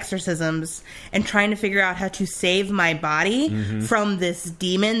 like, the exorcisms and trying to figure out how to save my body from this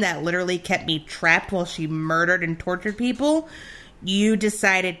demon that literally kept me trapped while she murdered and tortured people, you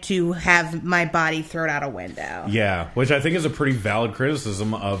decided to have my body thrown out a window. Yeah. Which I think is a pretty valid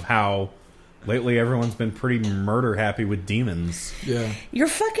criticism of how lately everyone's been pretty murder happy with demons. Yeah. You're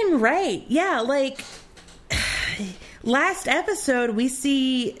fucking right. Yeah, like, last episode, we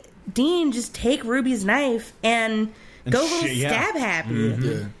see Dean just take Ruby's knife and go a little stab happy.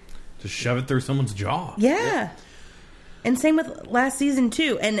 Yeah. Just shove it through someone's jaw. Yeah. And same with last season,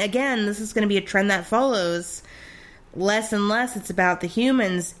 too. And again, this is going to be a trend that follows. Less and less it's about the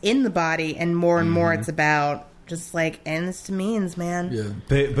humans in the body, and more it's about just, like, ends to means, man.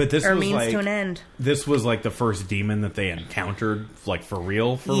 Yeah. But this Or was means like to an end. this was like the first demon that they encountered, like for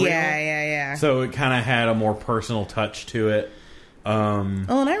real. Yeah. So it kind of had a more personal touch to it. Oh, and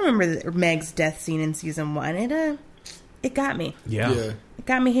I remember Meg's death scene in season 1. It got me. Yeah. Yeah. It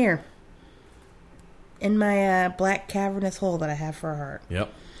got me here. In my black cavernous hole that I have for a heart.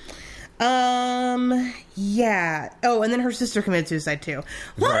 Yep. Yeah. Oh, and then her sister committed suicide too.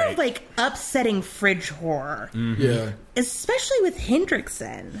 A lot of like upsetting fridge horror. Yeah. Especially with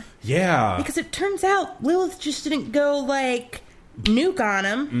Hendrickson. Yeah. Because it turns out Lilith just didn't go like nuke on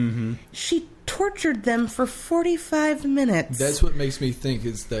him. She tortured them for 45 minutes. That's what makes me think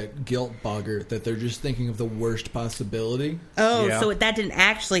is that guilt boggart, that they're just thinking of the worst possibility. Oh, Yeah. so that didn't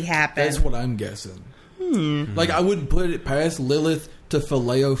actually happen. That's what I'm guessing. Like, I wouldn't put it past Lilith to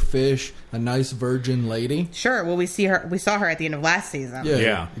filet-o-fish a nice virgin lady. Sure. Well, we saw her at the end of last season. Yeah,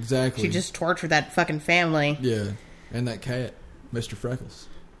 Yeah. exactly. She just tortured that fucking family. Yeah, and that cat, Mr. Freckles.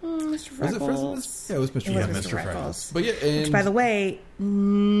 Mr. Was Freckles. it Freckles? Yeah, it was Mr. It was Freckles. Mr. Freckles. But yeah, and Which, by the way,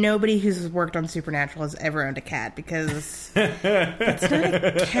 nobody who's worked on Supernatural has ever owned a cat because that's not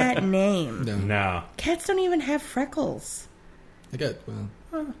a cat name. No. Cats don't even have freckles. they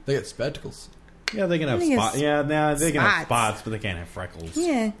got spectacles. Yeah, they can have think spots. it's Yeah, they can have spots. spots, but they can't have freckles.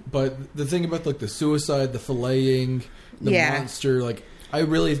 Yeah. But the thing about like the suicide, the filleting, the Yeah. monster, like I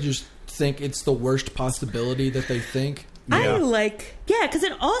really just think it's the worst possibility that they think. Yeah. because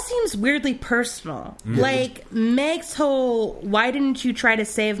it all seems weirdly personal. Like, Meg's whole, why didn't you try to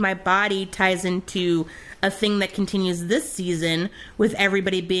save my body ties into a thing that continues this season with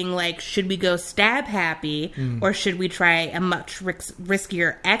everybody being like, should we go stab Happy or should we try a much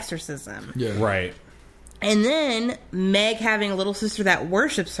riskier exorcism? Yeah, Right. And then Meg having a little sister that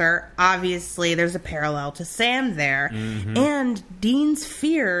worships her, obviously there's a parallel to Sam there. And Dean's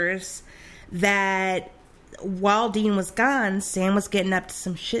fears that while Dean was gone, Sam was getting up to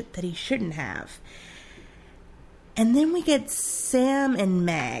some shit that he shouldn't have. And then we get Sam and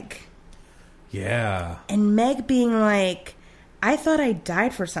Meg. Yeah. And Meg being like, I thought I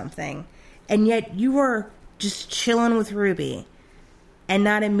died for something. And yet you were just chilling with Ruby. And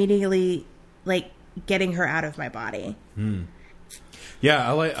not immediately, like, getting her out of my body.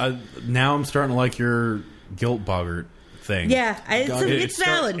 Yeah, now I'm starting to like your guilt boggart thing. Yeah, it's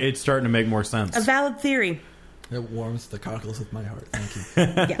valid. It's starting to make more sense. A valid theory. It warms the cockles of my heart.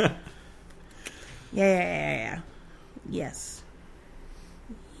 Thank you. Yeah. Yeah. Yes.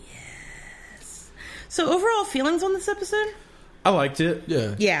 So overall feelings on this episode? I liked it.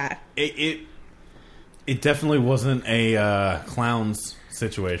 Yeah. Yeah. It definitely wasn't a clowns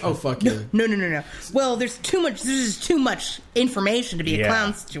situation. Oh fuck yeah. No. Well, there's too much information to be a Yeah.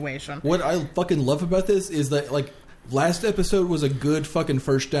 clown situation. What I fucking love about this is that like last episode was a good fucking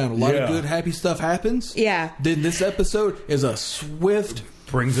first down. A lot Yeah. of good happy stuff happens. Yeah. Then this episode is a swift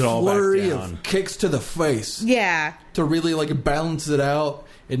Brings it all back flurry down. of kicks to the face Yeah. to really like balance it out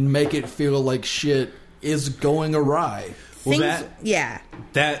and make it feel like shit is going awry. Well, Yeah.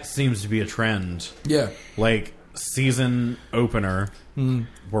 that seems to be a trend. Yeah. Like season opener,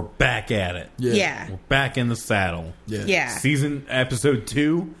 we're back at it. Yeah. We're back in the saddle. Yeah. Yeah. Season episode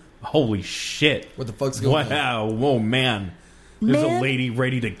 2. Holy shit! What the fuck's going on? Wow! Whoa, man! There's Man. a lady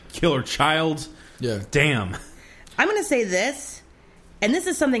ready to kill her child. Yeah. Damn. I'm going to say this, and this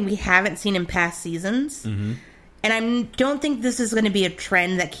is something we haven't seen in past seasons, and I don't think this is going to be a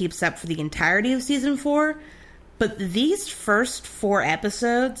trend that keeps up for the entirety of season 4, but these first 4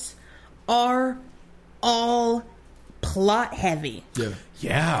 episodes are all plot heavy. Yeah.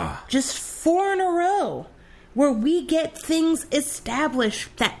 Yeah. Just 4 in a row where we get things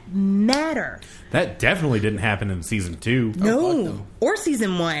established that matter. That definitely didn't happen in season 2. fuck no. Or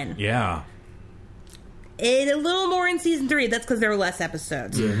season 1. Yeah. A little more in season 3. That's because there were less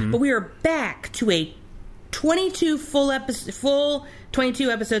episodes. But we are back to a 22 full 22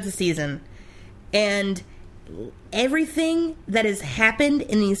 episodes a season, and everything that has happened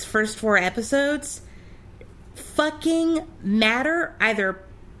in these first 4 episodes fucking matter, either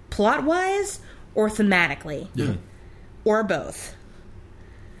plot wise or thematically, Yeah. or both.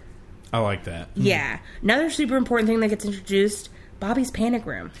 I like that. Yeah. Another super important thing that gets introduced: Bobby's panic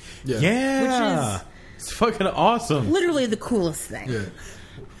room. Yeah. Yeah. Which it's fucking awesome. Literally the coolest thing. Yeah.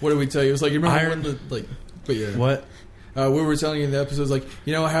 What did we tell you? It was like, you remember Iron- when the, like, but yeah. What? We were telling you in the episodes, like,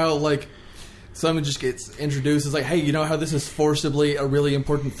 you know how, like, someone just gets introduced as like, hey, you know how this is forcibly a really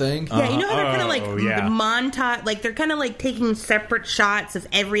important thing? Yeah, you know how they're kind of like yeah. montage, like they're kind of like taking separate shots of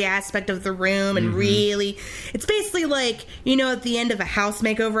every aspect of the room, and really, it's basically like, you know, at the end of a house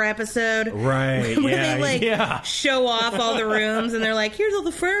makeover episode, Right, where yeah, they like yeah. show off all the rooms, and they're like, here's all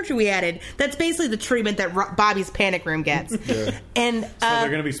the furniture we added. That's basically the treatment that Bobby's panic room gets. Yeah. And So they're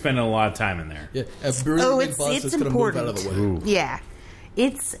going to be spending a lot of time in there. Yeah. A really big bus it's that's going to move out of the way. important. Yeah,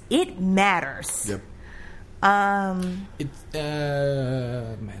 it matters. Yep. It's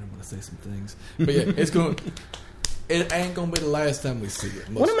man, I'm gonna say some things, but yeah, it's going. it ain't gonna be the last time we see it.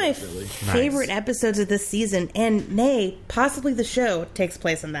 One of my really. favorite episodes of this season, and nay, possibly the show, takes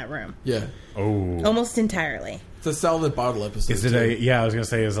place in that room. Yeah. Oh. Almost entirely. It's a solid bottle episode. Is it too. yeah, I was going to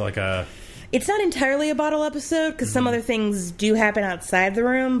say, is it like a... It's not entirely a bottle episode because some other things do happen outside the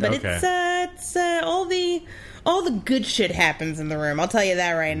room, but Okay. it's all the good shit happens in the room. I'll tell you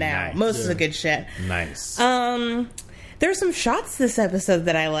that right now. Nice. Most of the good shit. Nice. There's some shots this episode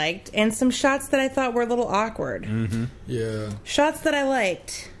that I liked, and some shots that I thought were a little awkward. Yeah. Shots that I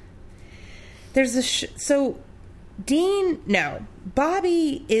liked. There's a so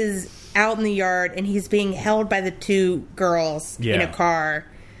Bobby is out in the yard and he's being held by the two girls in Yeah. a car.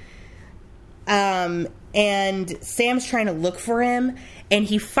 And Sam's trying to look for him, and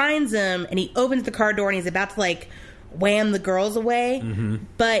he finds him, and he opens the car door, and he's about to, like, wham the girls away,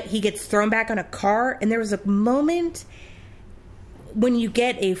 but he gets thrown back on a car, and there was a moment when you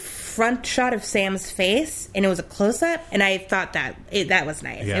get a front shot of Sam's face, and it was a close-up, and I thought that was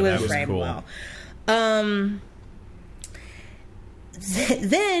nice. Yeah, it was that was framed cool. well.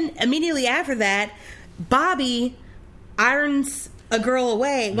 Then, immediately after that, Bobby irons a girl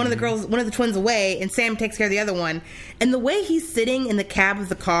away, one of the twins away, and Sam takes care of the other one. And the way he's sitting in the cab of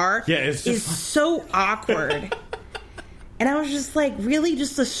the car it's is just... so awkward. And I was just like, really?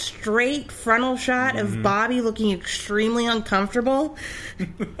 Just a straight frontal shot of Bobby looking extremely uncomfortable?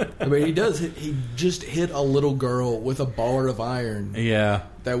 I mean, he just hit a little girl with a bar of iron yeah.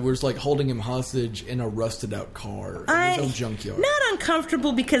 that was like holding him hostage in a rusted out car in his own junkyard. Not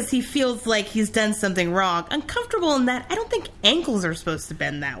uncomfortable because he feels like he's done something wrong. Uncomfortable in that I don't think ankles are supposed to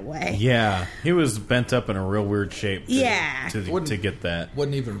bend that way. Yeah. He was bent up in a real weird shape to get that.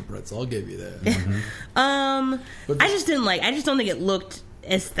 Wasn't even a pretzel, I'll give you that. I just didn't like. I just don't think it looked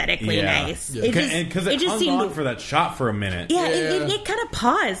aesthetically nice. Yeah. Because it just hung seemed on for that shot for a minute. Yeah, it kind of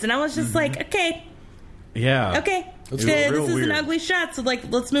paused, and I was just like, okay, Yeah. this real is weird. an ugly shot, so like,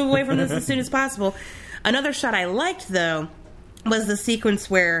 let's move away from this as soon as possible. Another shot I liked though was the sequence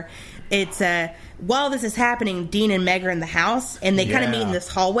where it's while this is happening, Dean and Meg are in the house, and they kind of meet in this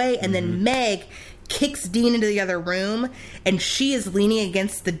hallway, and then Meg kicks Dean into the other room, and she is leaning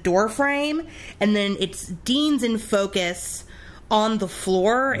against the door frame, and then it's Dean's in focus on the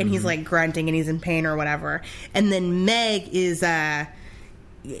floor, and he's like grunting and he's in pain or whatever, and then Meg is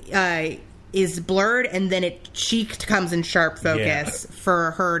blurred, and then she comes in sharp focus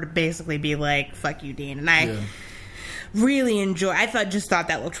for her to basically be like, fuck you, Dean. And I really I thought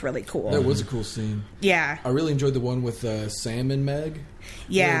that looked really cool. That was a cool scene. Yeah. I really enjoyed the one with Sam and Meg.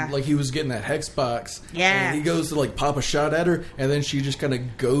 Yeah. Where, like, he was getting that hex box. Yeah. And he goes to, like, pop a shot at her, and then she just kind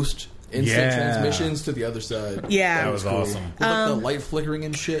of ghost instant transmissions to the other side. Yeah. That was awesome. With, like, the light flickering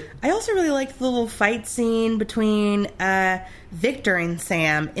and shit. I also really liked the little fight scene between Victor and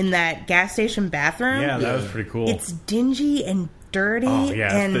Sam in that gas station bathroom. Yeah, that was pretty cool. It's dingy and dirty. Oh,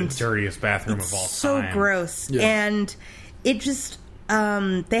 yeah, and it's the dirtiest bathroom of all so time. gross. Yeah. And it just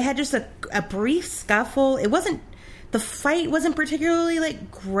they had just a brief scuffle. The fight wasn't particularly like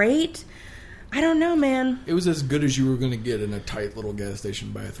great. I don't know, man. It was as good as you were going to get in a tight little gas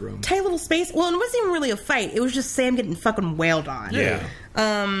station bathroom. Tight little space. Well, it wasn't even really a fight. It was just Sam getting fucking wailed on. Yeah.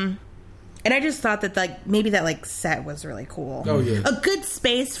 And I just thought that like maybe that like set was really cool. Oh, yeah. A good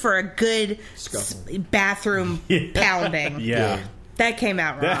space for a good Scuffle. Bathroom pounding. Yeah. That came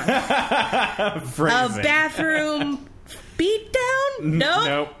out wrong. A Phrasing. bathroom beatdown?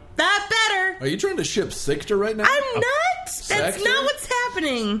 Nope. Not better. Are you trying to ship Sictor right now? I'm not. That's Sector? not what's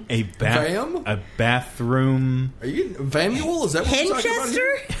happening. Vam? A bathroom. Are you Vamuel? Is that what you're talking about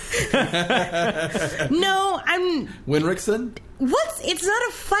here? Henchester? No, I'm. Winrickson? It's not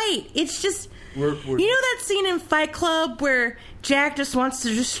a fight. It's just. We're- You know that scene in Fight Club where Jack just wants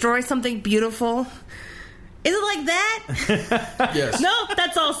to destroy something beautiful? Is it like that? Yes. Nope,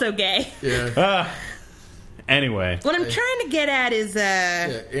 that's also gay. Yeah. Anyway. What I'm trying to get at is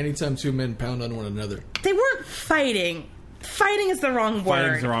Yeah. Anytime two men pound on one another. they weren't fighting. Fighting is the wrong word.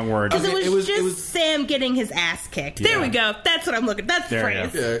 Fighting's the wrong word. Because Okay, it was it just was- Sam getting his ass kicked. Yeah. There we go. That's what I'm looking. That's the There we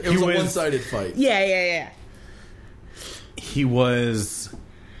phrase. go. Yeah, it He was a was- one-sided fight. Yeah. He was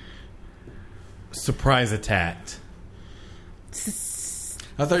surprise attacked. I thought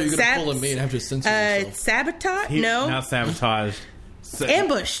you were going to Sab- pull a me and have to censor yourself. Sabotage? He, No. Not sabotaged.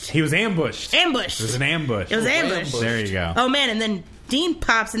 Ambushed. He was ambushed. Ambushed. It was an ambush. It was ambushed. There you go. Oh man! And then Dean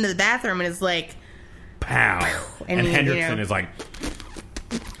pops into the bathroom and is like, Pow. And And he, Hendrickson you know. is like,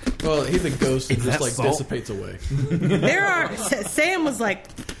 Well, he's a ghost and Is just, that like, salt? dissipates away. "There are." Sam was like,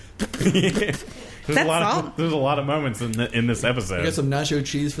 there's That's a lot salt? of there's a lot of moments in this episode. You got some nacho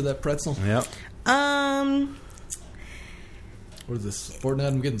cheese for that pretzel? Yep. What is this? Fortnite,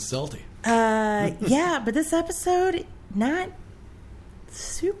 I'm getting salty. Yeah, but this episode, not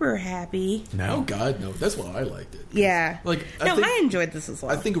super happy. Oh No. God, no. That's why I liked it. Yeah. Like, I enjoyed this as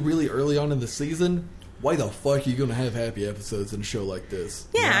well. I think really early on in the season, why the fuck are you gonna have happy episodes in a show like this?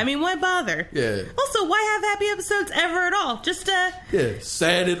 yeah, I mean, why bother? Yeah. Also, why have happy episodes ever at all? Just Yeah,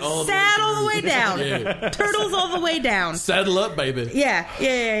 sad it all. sad all the way through. down. Yeah. Turtles all the way down. Saddle up, baby. Yeah.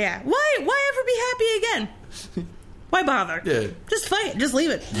 Why ever be happy again? Why bother? Yeah. Just fight. Just leave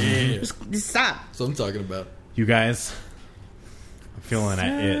it. Yeah. Just stop. That's what I'm talking about. You guys, I'm feeling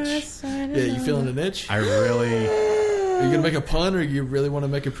that itch. Yeah, you feeling an itch? I really, Are you gonna make a pun, or you really want to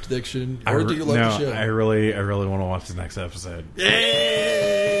make a prediction, or do you like the show? I really want to watch the next episode. Yeah.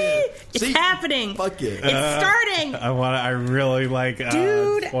 It's See? happening. Fuck yeah. It's starting. I really like.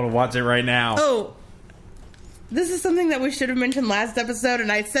 Dude. Want to watch it right now. Oh, this is something that we should have mentioned last episode,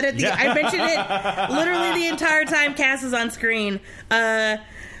 and I said it. I mentioned it literally the entire time Cass is on screen.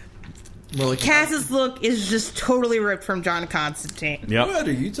 Well, like, Cass's look is just totally ripped from John Constantine. Yep. what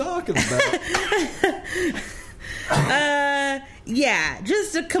are you talking about? Yeah,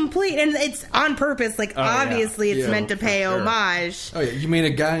 just a complete, and it's on purpose. Like, obviously, it's Yeah, meant to for pay sure. homage. Oh yeah, you mean a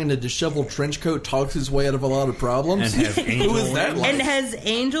guy in a disheveled trench coat talks his way out of a lot of problems? And has Who Angel is that? Like? And has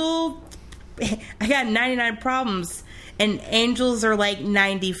Angel. I got 99 problems, and Angels are like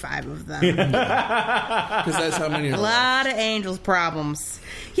 95 of them. Because that's how many. A lot of Angels problems.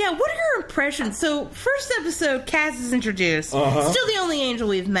 Yeah, what are your impressions? So, first episode, Cass is introduced. Still the only Angel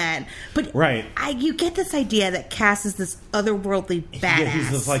we've met. But Right. you get this idea that Cass is this otherworldly badass. Yeah, he's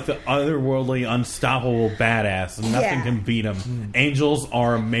just like the otherworldly, unstoppable badass, and nothing Yeah. can beat him. Angels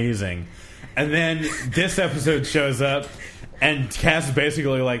are amazing. And then this episode shows up, and Cass is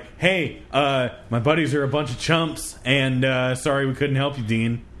basically like, "Hey, my buddies are a bunch of chumps, and sorry we couldn't help you,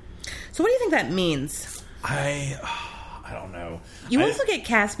 Dean." So, what do you think that means? I don't know. You I- also get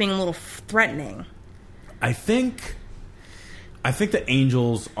Cass being a little threatening. I think the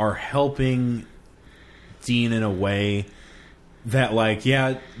Angels are helping Dean in a way that, like,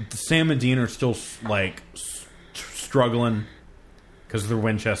 yeah, Sam and Dean are still like struggling because they're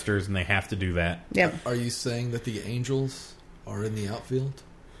Winchesters and they have to do that. Yep. Are you saying that the Angels are in the outfield?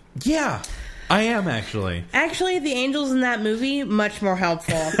 Yeah, I am actually. Actually, the Angels in that movie, much more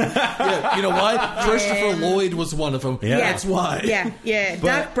helpful. Yeah, you know why? Christopher Lloyd was one of them. Yeah. That's why. Yeah.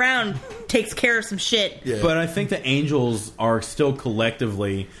 Doc Brown takes care of some shit. Yeah. But I think the Angels are still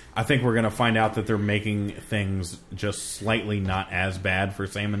collectively. I think we're going to find out that they're making things just slightly not as bad for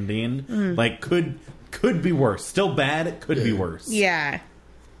Sam and Dean. Like could be worse. Still bad. It could be Yeah. worse. Yeah.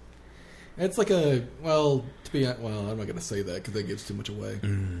 It's like I'm not going to say that because that gives too much away.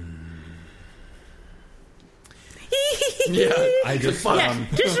 Yeah, I just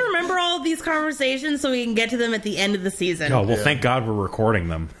Just remember all of these conversations so we can get to them at the end of the season. Oh well, Yeah. thank God we're recording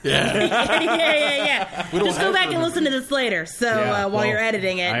them. yeah. yeah. We don't Just go have back to and listen to this later. So Yeah, while well, you're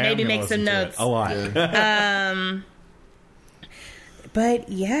editing it, I am maybe gonna make some listen to it notes. a lot. Yeah. But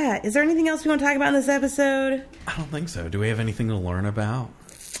yeah, is there anything else we want to talk about in this episode? I don't think so. Do we have anything to learn about?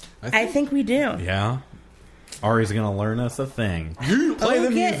 I think we do. Yeah. Ari's gonna learn us a thing. Play the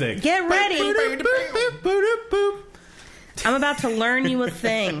music. Get ready. I'm about to learn you a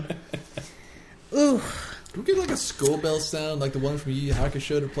thing. Ooh. Can we get like a school bell sound, like the one from Yu Yu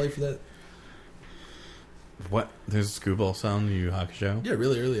Hakusho to play for that? What? There's a Screwball sound in Yu Yu Hakusho? Yeah,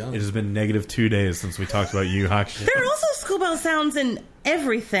 really early on. It has been negative 2 days since we talked about Yu Yu Hakusho. There are also schoolbell sounds in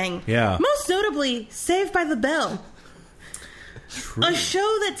everything. Yeah. Most notably, Saved by the Bell. A show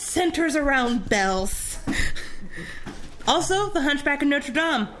that centers around bells. Also, The Hunchback of Notre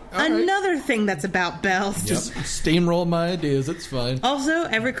Dame. right. Another thing that's about bells. Just steamroll my ideas. It's fine. Also,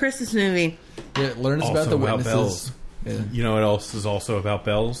 every Christmas movie. Yeah, learn us Also about the about witnesses. bells. Yeah. You know what else is also about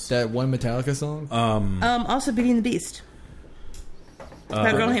bells? That one Metallica song. Also, Beauty and the Beast.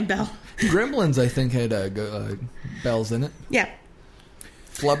 That girl named Belle. Gremlins, I think, had bells in it. Yeah.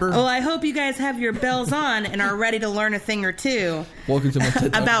 Flubber. Well, I hope you guys have your bells on and are ready to learn a thing or two Welcome to my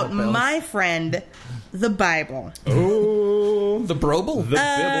TED Talk about bells. my friend, the Bible. Oh, the Brobel. the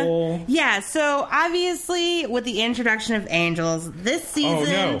Bibble. Yeah, so obviously, with the introduction of angels, this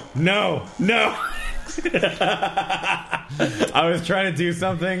season. Oh, no. I was trying to do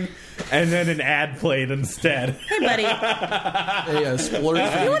something, and then an ad played instead. Hey, buddy, a splurge.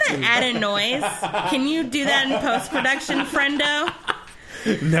 you want to add a noise? Can you do that in post production, friendo?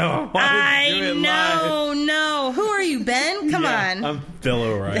 No, I wanted to do it live. No. Who are you, Ben? Come Yeah, on. I'm Bill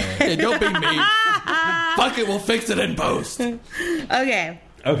O'Reilly. Hey, don't be me. Fuck it, we'll fix it in post. Okay,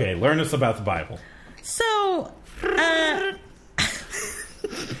 Okay, learn us about the Bible. so.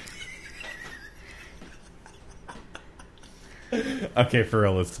 Okay, for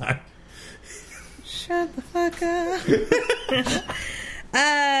real this time. motherfucker.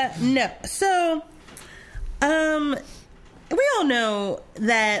 No. So, we all know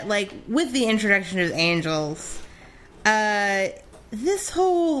that, like, with the introduction of angels, this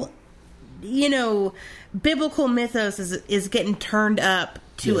whole, biblical mythos is getting turned up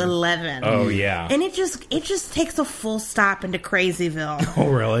to 11. Oh, yeah. And it just takes a full stop into Crazyville. Oh,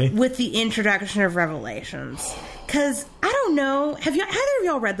 really? With the introduction of Revelations. Because, I don't know, have either of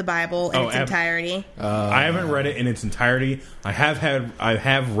y'all read the Bible in its entirety? I haven't read it in its entirety. I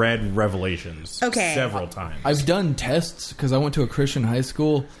have read Revelations several times. I've done tests because I went to a Christian high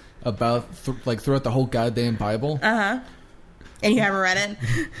school about throughout the whole goddamn Bible. And you haven't read it?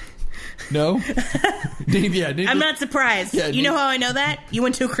 No. I'm not surprised. Yeah, you know how I know that? You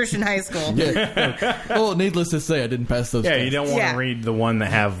went to a Christian high school. Yeah. Well, needless to say, I didn't pass those tests. You don't want to read the one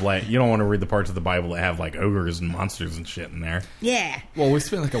that have, you don't want to read the parts of the Bible that have, ogres and monsters and shit in there. Yeah. Well, we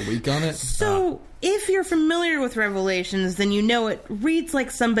spent, a week on it. So, if you're familiar with Revelations, then you know it reads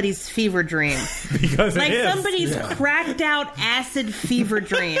like somebody's fever dream. Because like it is. somebody's cracked out acid fever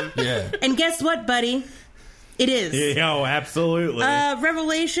dream. Yeah. And guess what, buddy? It is. Oh, absolutely.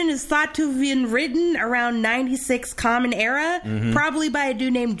 Revelation is thought to have been written around 96 Common Era, probably by a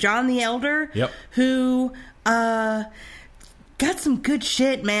dude named John the Elder, who got some good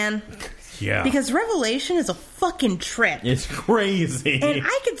shit, man. Yeah. Because Revelation is a fucking trip. It's crazy. And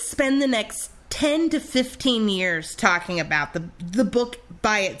I could spend the next 10 to 15 years talking about the book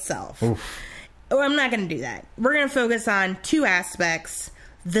by itself. Oof. Oh, I'm not going to do that. We're going to focus on two aspects,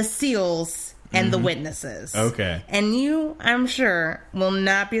 the seals and the witnesses. Okay. And you, I'm sure, will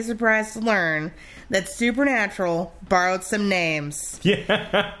not be surprised to learn that Supernatural borrowed some names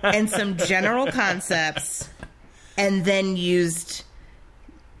and some general concepts and then used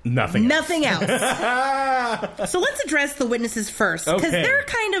nothing else. So let's address the witnesses first, because they're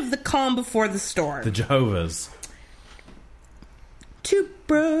kind of the calm before the storm. The Jehovah's. Two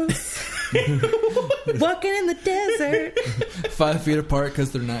bros walking in the desert. 5 feet apart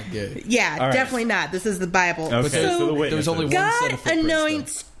because they're not gay. Yeah, right. Definitely not. This is the Bible. Okay, so the witnesses. There's only one set God of footprints,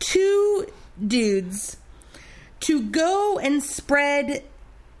 anoints two dudes to go and spread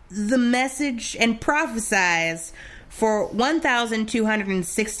the message and prophesize for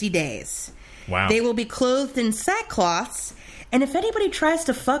 1,260 days. Wow. They will be clothed in sackcloths, and if anybody tries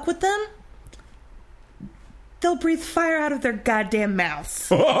to fuck with them, they'll breathe fire out of their goddamn mouths.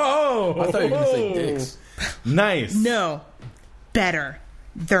 Whoa! I thought you were going to say dicks. Nice. No. Better.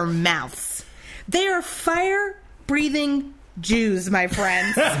 Their mouths. They are fire-breathing Jews, my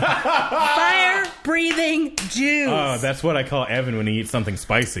friends. Fire-breathing Jews. Oh, that's what I call Evan when he eats something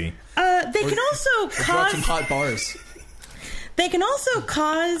spicy. They can also Watch some cause... hot bars. They can also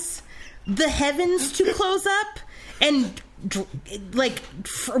cause the heavens to close up and...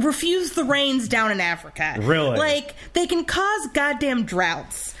 refuse the rains down in Africa. Really? They can cause goddamn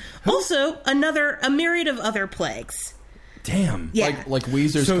droughts. Also, a myriad of other plagues. Damn. Yeah. Like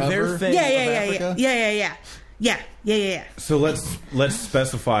Weezer's So cover their thing- Yeah. So let's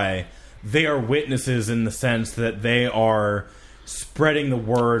specify they are witnesses in the sense that they are spreading the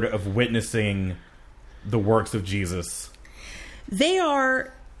word of witnessing the works of Jesus. They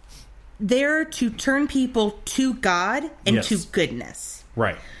are there to turn people to God and to goodness.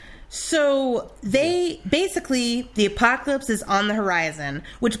 Right. So they basically, the apocalypse is on the horizon,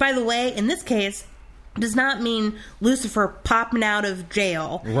 which, by the way, in this case, does not mean Lucifer popping out of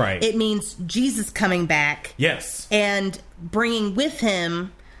jail. Right. It means Jesus coming back. Yes. And bringing with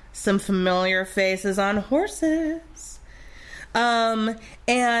him some familiar faces on horses. And,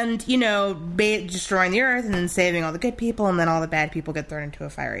 destroying the earth and then saving all the good people, and then all the bad people get thrown into a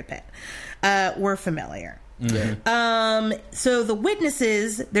fiery pit. We're familiar. Yeah. So the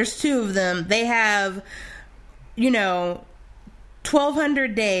witnesses, there's two of them. They have,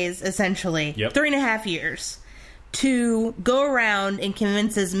 1,200 days, essentially. Yep. 3.5 years. To go around and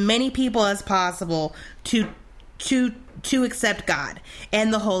convince as many people as possible to accept God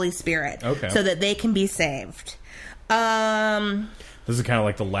and the Holy Spirit. Okay. So that they can be saved. This is kind of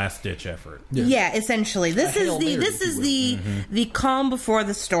like the last ditch effort. Yeah, essentially. This is the calm before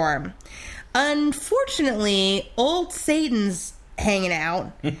the storm. Unfortunately, old Satan's hanging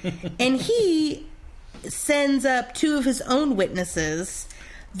out, and he sends up two of his own witnesses,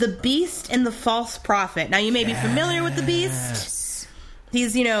 the Beast and the False Prophet. Now, you may be familiar with the Beast.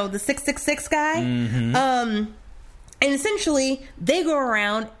 He's, the 666 guy. And essentially, they go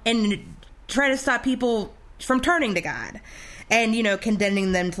around and try to stop people from turning to God and,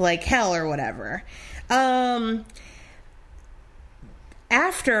 condemning them to, hell or whatever. After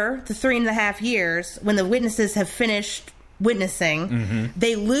the 3.5 years, when the witnesses have finished witnessing,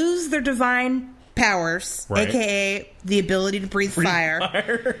 they lose their divine powers, Right. a.k.a. the ability to breathe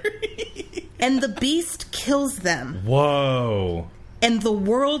fire. And the beast kills them. Whoa. And the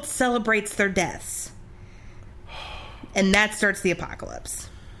world celebrates their deaths. And that starts the apocalypse.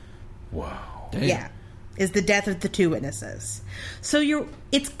 Whoa. Damn. Yeah. Is the death of the two witnesses. So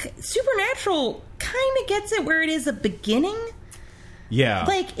Supernatural kind of gets it where it is a beginning. Yeah.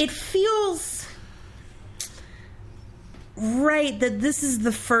 Like, it feels right that this is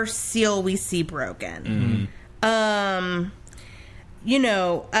the first seal we see broken. That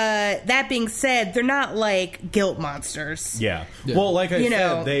being said, they're not like guilt monsters. Yeah. Yeah. Well, like I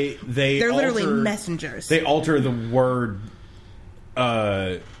said, they're literally messengers. They alter the word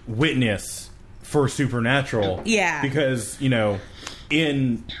witness for supernatural. Yeah. Because,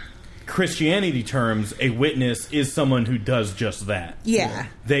 in Christianity terms, a witness is someone who does just that. Yeah.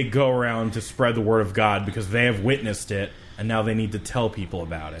 They go around to spread the word of God because they have witnessed it, and now they need to tell people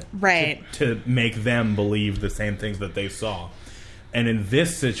about it. Right. To make them believe the same things that they saw. And in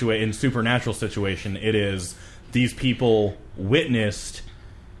this in supernatural situation, it is these people witnessed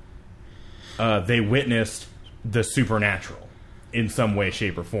the supernatural in some way,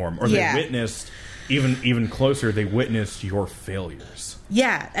 shape, or form. Or Yeah. they witnessed, even closer, they witnessed your failures.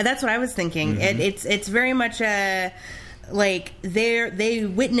 Yeah, that's what I was thinking. It's very much like they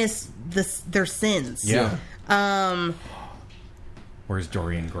witness their sins. Yeah. Where's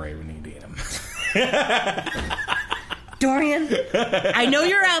Dorian Gray when you need him? Dorian, I know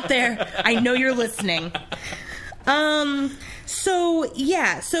you're out there. I know you're listening. So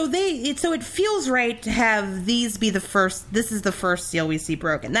it feels right to have these be the first. This is the first seal we see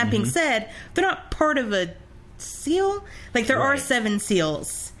broken. That being said, they're not part of a seal. Like there are Right. 7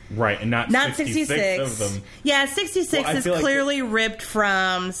 seals. Right, and not 66 of them. Yeah, 66 Well, I is feel like clearly ripped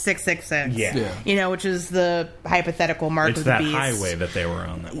from 666. Yeah. Which is the hypothetical mark It's of the that beast. highway that they were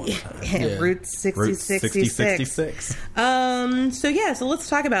on that one time. Yeah. Route 6066. So let's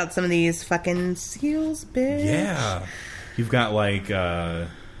talk about some of these fucking seals, bitch. Yeah. You've got like a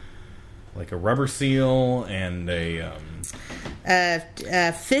rubber seal and a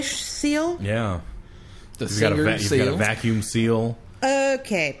Fish seal. yeah. The You've got singer you've seal. got a vacuum seal.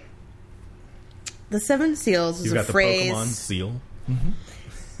 Okay. The 7 seals is You've a got the phrase. Pokemon seal.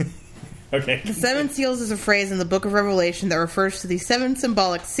 Okay. The 7 seals is a phrase in the Book of Revelation that refers to the 7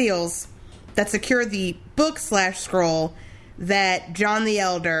 symbolic seals that secure the book/scroll that John the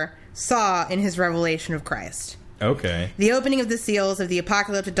Elder saw in his revelation of Christ. Okay. The opening of the seals of the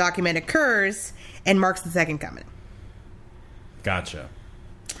apocalyptic document occurs and marks the second coming. Gotcha.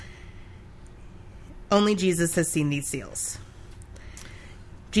 Only Jesus has seen these seals.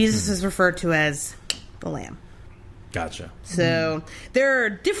 Jesus is referred to as the Lamb. Gotcha. So there are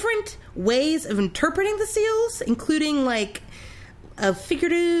different ways of interpreting the seals, including like a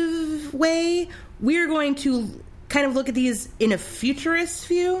figurative way. We're going to kind of look at these in a futurist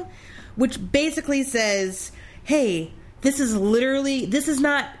view, which basically says, hey, this is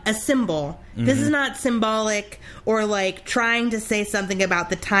not a symbol. This is not symbolic or like trying to say something about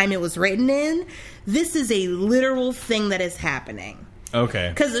the time it was written in. This is a literal thing that is happening. Okay.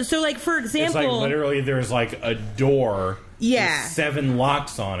 Because, so like, for It's example... like literally there's like a door Yeah. with 7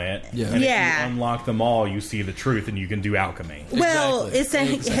 locks on it. Yeah. And Yeah. if you unlock them all, you see the truth and you can do alchemy. Well,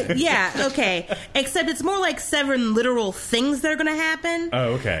 Exactly. yeah, okay. Except it's more like 7 literal things that are going to happen. Oh,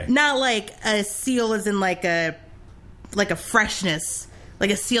 okay. Not like a seal as in like a freshness, like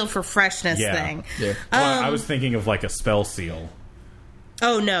a seal for freshness Yeah. thing. Yeah. Well, I was thinking of like a spell seal.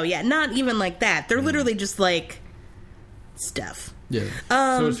 Oh, no, yeah, not even like that. They're literally just like stuff. Yeah.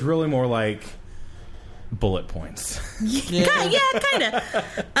 So it's really more like bullet points. Yeah, kind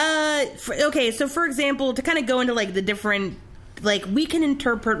of. Okay, so for example, to kind of go into like the different, like we can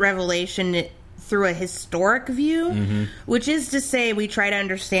interpret Revelation through a historic view, which is to say we try to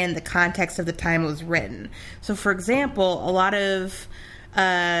understand the context of the time it was written. So for example, a lot of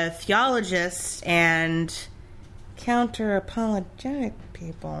theologians and counter-apologetic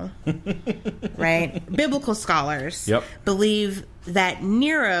people, right? Biblical scholars Yep. believe that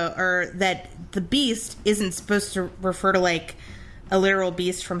Nero, or that the beast isn't supposed to refer to like a literal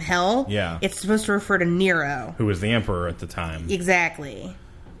beast from hell. Yeah. It's supposed to refer to Nero. Who was the emperor at the time. Exactly.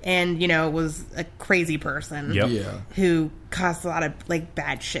 And, was a crazy person. Yep. Yeah. Who caused a lot of, like,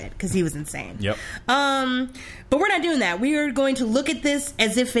 bad shit, because he was insane. Yep. But we're not doing that. We are going to look at this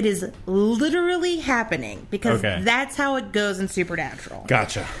as if it is literally happening, because Okay. that's how it goes in Supernatural.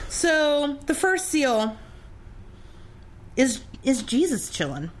 Gotcha. So, the first seal is Jesus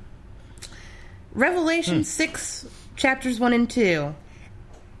chilling. Revelation 6, chapters 1 and 2.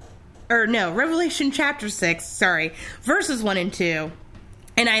 Or, no, Revelation chapter 6, sorry, verses 1 and 2.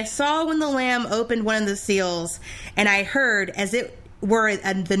 And I saw when the Lamb opened one of the seals, and I heard, as it were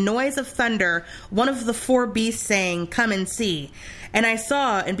the noise of thunder, one of the 4 beasts saying, "Come and see." And I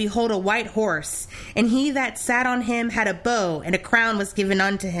saw, and behold, a white horse, and he that sat on him had a bow, and a crown was given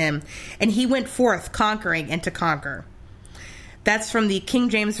unto him, and he went forth conquering and to conquer. That's from the King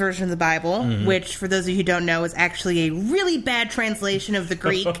James Version of the Bible, which, for those of you who don't know, is actually a really bad translation of the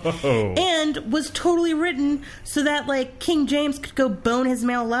Greek, and was totally written so that, like, King James could go bone his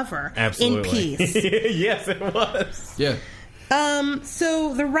male lover Absolutely. in peace. Yes, it was. Yeah.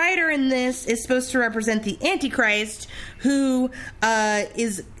 So the writer in this is supposed to represent the Antichrist, who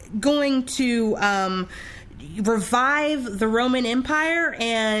is going to revive the Roman Empire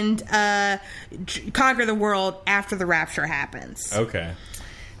and conquer the world after the rapture happens. Okay.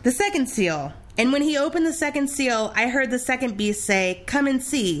 The second seal. And when he opened the second seal, I heard the second beast say, "Come and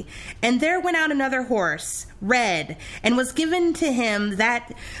see." And there went out another horse, red, and was given to him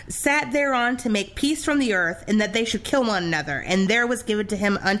that sat thereon to make peace from the earth, and that they should kill one another. And there was given to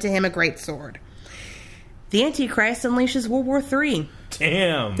him unto him a great sword. The Antichrist unleashes World War III.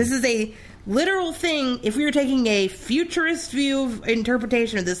 Damn. This is a literal thing. If we were taking a futurist view of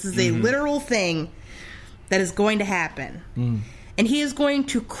interpretation of this, is a literal thing that is going to happen. And he is going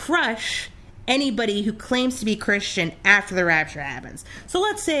to crush anybody who claims to be Christian after the rapture happens. So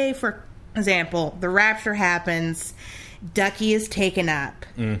let's say, for example, the rapture happens, Ducky is taken up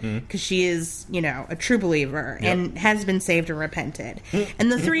because she is, a true believer and has been saved and repented.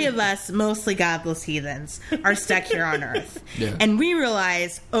 And the 3 of us, mostly godless heathens, are stuck here on earth. Yeah. And we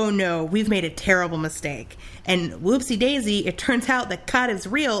realize, oh no, we've made a terrible mistake. And whoopsie daisy, it turns out that God is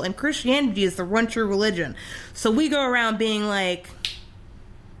real and Christianity is the one true religion. So we go around being like,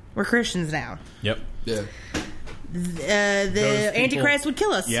 we're Christians now. Yep. Yeah. The Antichrist would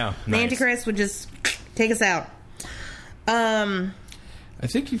kill us. Yeah, The nice. Antichrist would just take us out. I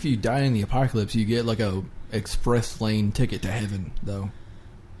think if you die in the apocalypse, you get like a express lane ticket to heaven, though.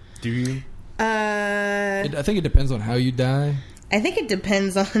 Do you? I think it depends on how you die. I think it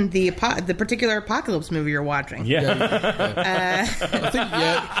depends on the particular apocalypse movie you're watching. Yeah. I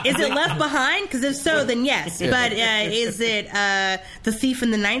think, Is it Left Behind? Because if so, then yes. But is it The Thief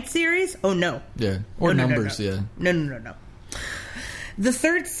in the Night series? Oh, no. Yeah. Or No. Numbers, yeah. No. The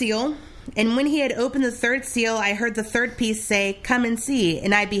third seal. And when he had opened the third seal, I heard the third beast say, "Come and see."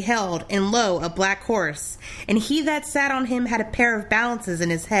 And I beheld, and lo, a black horse. And he that sat on him had a pair of balances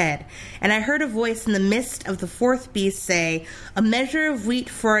in his head. And I heard a voice in the midst of the fourth beast say, "A measure of wheat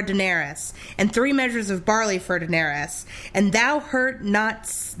for a denarius, and 3 measures of barley for a denarius. And thou hurt not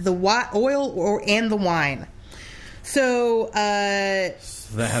the oil and the wine." So,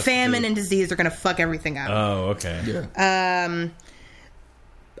 famine and disease are going to fuck everything up. Oh, okay. Yeah.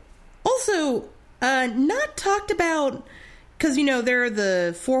 Also, not talked about, because, there are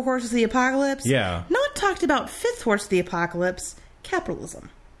the 4 horses of the apocalypse. Yeah. Not talked about 5th horse of the apocalypse, capitalism.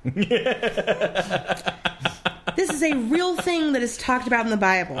 This is a real thing that is talked about in the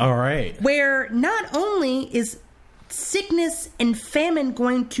Bible. All right. Where not only is sickness and famine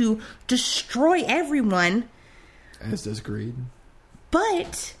going to destroy everyone, As does greed.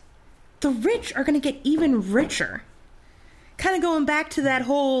 but the rich are going to get even richer. Kind of going back to that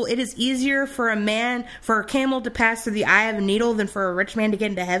whole, it is easier for a camel to pass through the eye of a needle than for a rich man to get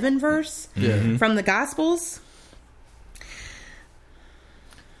into heaven verse from the Gospels.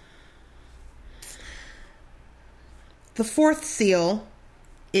 The 4th seal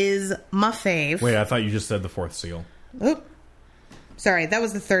is my fave. Wait, I thought you just said the 4th seal. Oop. Sorry, that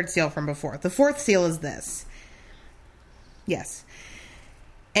was the 3rd seal from before. The 4th seal is this. Yes.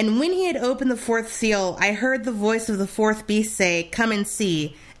 And when he had opened the 4th seal, I heard the voice of the 4th beast say, "Come and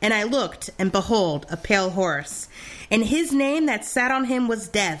see." And I looked, and behold, a pale horse. And his name that sat on him was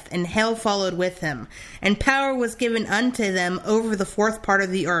Death, and hell followed with him. And power was given unto them over the 4th part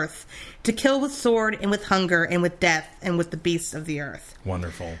of the earth, to kill with sword, and with hunger, and with death, and with the beasts of the earth.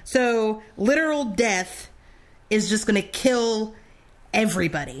 Wonderful. So, literal death is just going to kill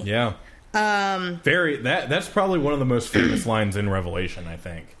everybody. Yeah. That's probably one of the most famous lines in Revelation, I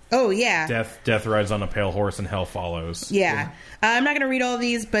think. Oh, yeah. Death rides on a pale horse and hell follows. Yeah. I'm not going to read all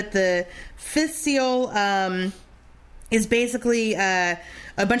these, but the 5th seal is basically a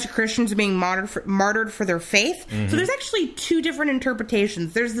bunch of Christians being martyred for their faith. So there's actually 2 different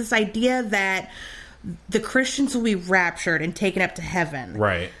interpretations. There's this idea that the Christians will be raptured and taken up to heaven.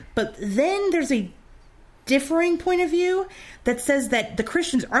 Right. But then there's a differing point of view that says that the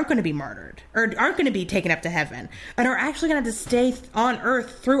Christians aren't going to be martyred or aren't going to be taken up to heaven and are actually going to have to stay on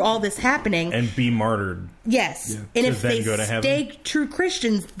earth through all this happening And be martyred. Yes. Yeah. And To if then they go to heaven? stay true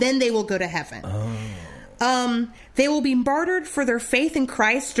Christians, then they will go to heaven. They will be martyred for their faith in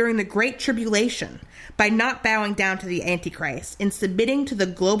Christ during the Great Tribulation by not bowing down to the Antichrist and submitting to the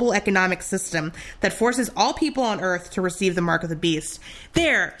global economic system that forces all people on earth to receive the mark of the beast.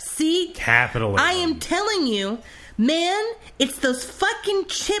 There, see? Capitalism. I am telling you, man, it's those fucking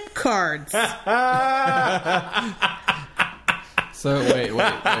chip cards. So wait.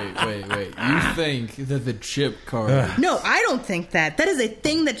 You think that the chip card? No, I don't think that. That is a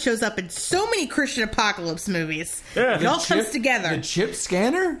thing that shows up in so many Christian apocalypse movies. It all comes together. The chip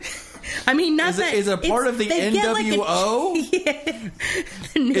scanner? I mean, not that is a part of the they get NWO.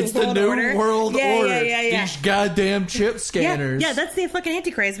 It's the New World Order. Yeah. These goddamn chip scanners. Yeah, that's the fucking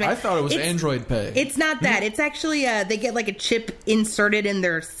Antichrist, man. I thought it was Android Pay. It's not that. It's actually they get like a chip inserted in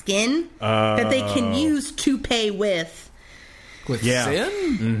their skin that they can use to pay with. With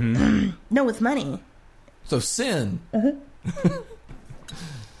sin? Mm-hmm. No, with money. So sin. All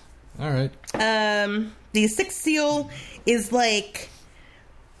right. The sixth seal is like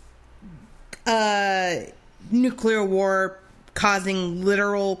nuclear war causing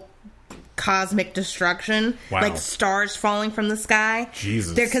literal cosmic destruction. Wow. Like stars falling from the sky.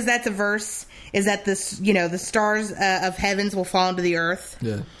 Jesus. Because that's a verse. Is that this, the stars of heavens will fall into the earth.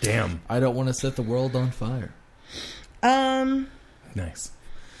 Yeah. Damn. I don't want to set the world on fire. Nice.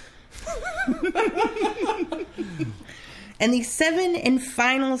 And the seventh and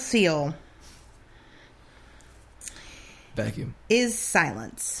final seal Vacuum. is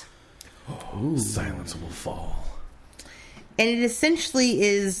silence. Ooh. Silence will fall. And it essentially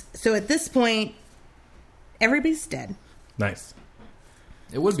is, so at this point, everybody's dead. Nice.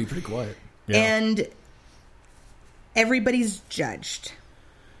 It would be pretty quiet. Yeah. And everybody's judged.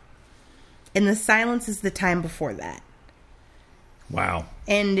 And the silence is the time before that. Wow.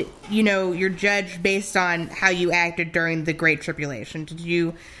 And, you're judged based on how you acted during the Great Tribulation. Did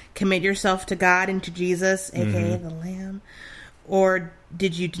you commit yourself to God and to Jesus, a.k.a. the Lamb? Or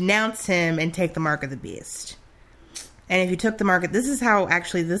did you denounce him and take the mark of the beast? And if you took the mark of... This is how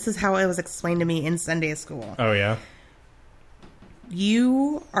it was explained to me in Sunday school. Oh, yeah?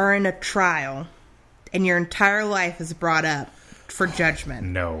 You are in a trial, and your entire life is brought up for judgment.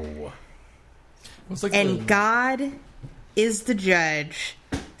 No. It's like And God is the judge,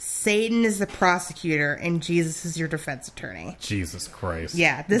 Satan is the prosecutor, and Jesus is your defense attorney. Jesus Christ.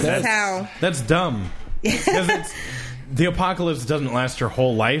 Yeah, this is how... That's dumb. Because the apocalypse doesn't last your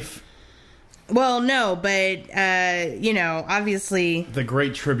whole life. Well, no, but, obviously... The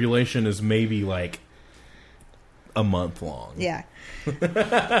Great Tribulation is maybe, like, a month long. Yeah.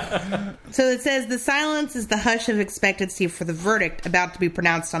 So it says, the silence is the hush of expectancy for the verdict about to be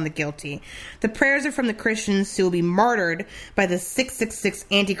pronounced on the guilty. The prayers are from the Christians who will be martyred by the 666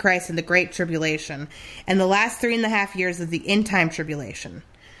 Antichrist in the Great Tribulation, and the last 3.5 years of the end time tribulation.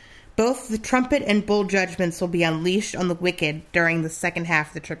 Both the trumpet and bowl judgments will be unleashed on the wicked during the second half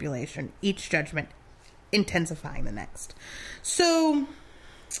of the tribulation, each judgment intensifying the next. So...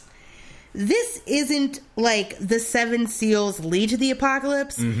 this isn't like the seven seals lead to the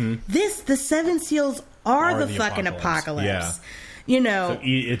apocalypse. Mm-hmm. The seven seals are the fucking apocalypse. Yeah. So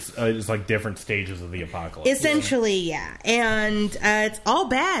it's like different stages of the apocalypse. Essentially, yeah. And it's all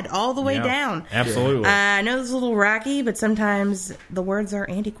bad all the way down. Absolutely. I know this is a little rocky, but sometimes the words are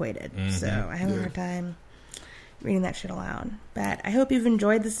antiquated. Mm-hmm. So I have a hard time reading that shit aloud. But I hope you've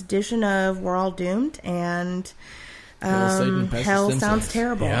enjoyed this edition of We're All Doomed. And hell sounds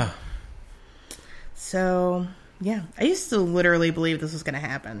terrible. Yeah. So, yeah. I used to literally believe this was going to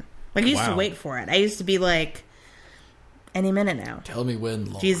happen. Like, I used to wait for it. I used to be like, any minute now. Tell me when,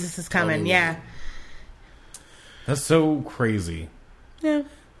 Lord. Jesus is coming, yeah. That's so crazy. Yeah.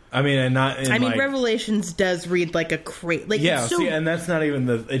 I mean, Revelations does read like a crazy... Like, yeah, and that's not even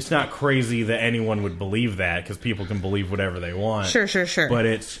it's not crazy that anyone would believe that, because people can believe whatever they want. Sure. But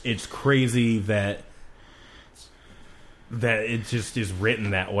it's crazy that it just is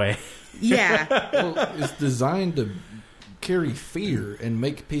written that way. Yeah. Well, it's designed to carry fear and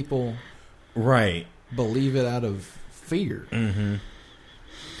make people believe it out of fear. Mm-hmm.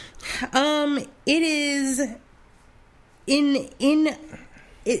 It is it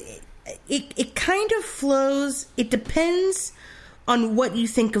kind of flows. It depends on what you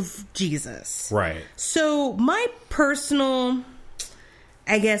think of Jesus. Right. So my personal,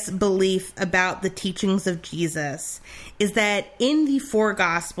 I guess, belief about the teachings of Jesus is that in the four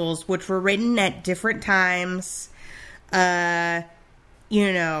Gospels, which were written at different times, and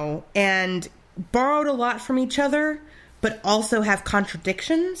borrowed a lot from each other, but also have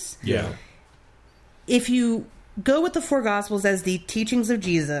contradictions. Yeah. If you go with the four Gospels as the teachings of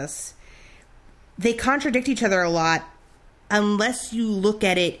Jesus, they contradict each other a lot unless you look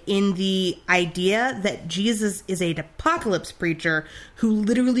at it in the idea that Jesus is an apocalypse preacher who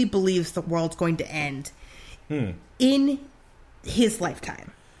literally believes the world's going to end in his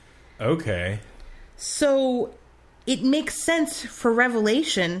lifetime. Okay. So it makes sense for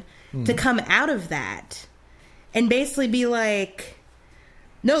Revelation to come out of that and basically be like,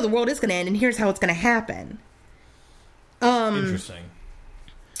 no, the world is going to end, and here's how it's going to happen. Interesting.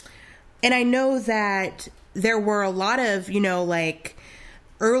 And I know that there were a lot of,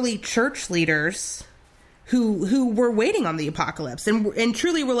 early church leaders who were waiting on the apocalypse and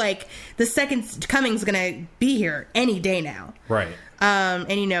truly were like, the second coming's going to be here any day now. Right.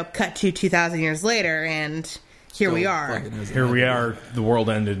 Cut to 2,000 years later, and here we are. Here we are. The world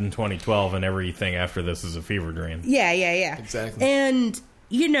ended in 2012, and everything after this is a fever dream. Yeah. Exactly. And,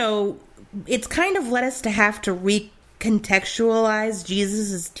 it's kind of led us to have to recontextualize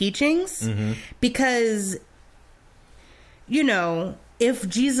Jesus' teachings because, if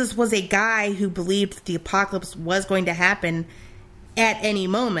Jesus was a guy who believed that the apocalypse was going to happen at any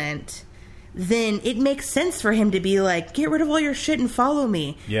moment, then it makes sense for him to be like, get rid of all your shit and follow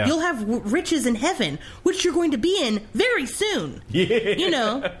me. Yeah. You'll have riches in heaven, which you're going to be in very soon.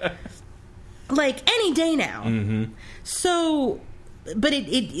 Yeah. Like any day now. So, but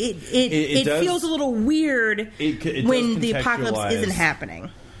it does, feels a little weird it when the apocalypse isn't happening.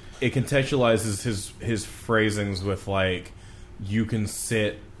 It contextualizes his phrasings with like, you can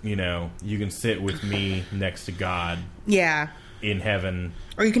sit with me next to God. Yeah. In heaven.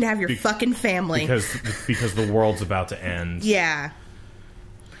 Or you can have your fucking family. Because the world's about to end. Yeah.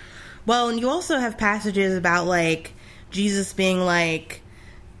 Well, and you also have passages about, like, Jesus being like,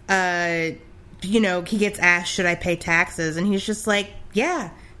 he gets asked, should I pay taxes? And he's just like, yeah,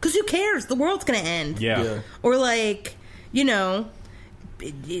 because who cares? The world's going to end. Yeah. Or, like,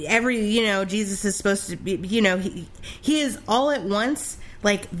 Jesus is supposed to be, he is all at once,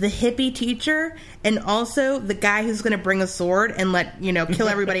 like, the hippie teacher and also the guy who's going to bring a sword and kill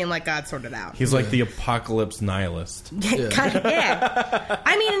everybody and let God sort it out. He's like the apocalypse nihilist. Yeah.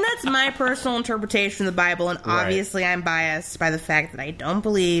 I mean, and that's my personal interpretation of the Bible, and obviously I'm biased by the fact that I don't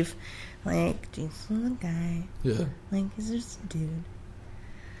believe, like, Jesus is a guy. Yeah. Like, he's just a dude.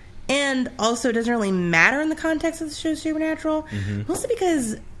 And also, it doesn't really matter in the context of the show Supernatural. Mostly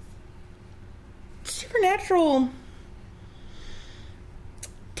because Supernatural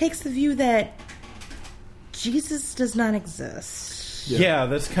takes the view that Jesus does not exist. Yeah,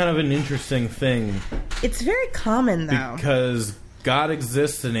 that's kind of an interesting thing. It's very common, though. Because God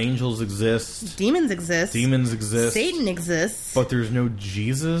exists and angels exist. Demons exist. Satan exists. But there's no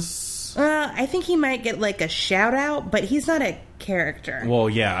Jesus? I think he might get, like, a shout-out, but he's not a character. Well,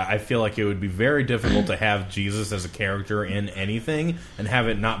 yeah, I feel like it would be very difficult to have Jesus as a character in anything and have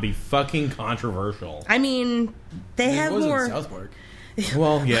it not be fucking controversial. I mean, they have more... South Park.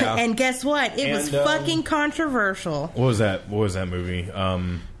 Well, yeah. And guess what? It was fucking controversial. What was that movie?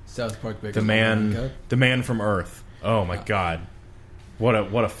 South Park. The Man from Earth. Oh my god. What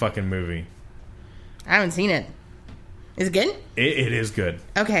a fucking movie. I haven't seen it. Is it good? It is good.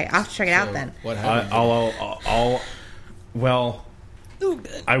 Okay, I'll have to check it out then. What happened?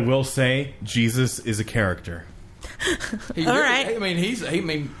 I will say Jesus is a character. All right. I mean, he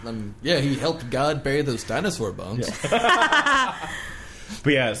helped God bury those dinosaur bones.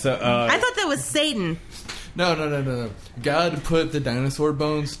 But yeah, so I thought that was Satan. No. God put the dinosaur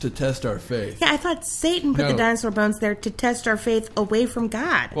bones to test our faith. Yeah, I thought Satan put the dinosaur bones there to test our faith away from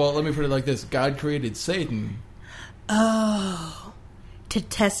God. Well, let me put it like this. God created Satan. Oh. To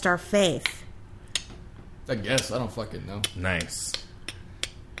test our faith. I guess. I don't fucking know. Nice.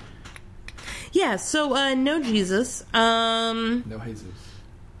 Yeah, so no Jesus. No Jesus.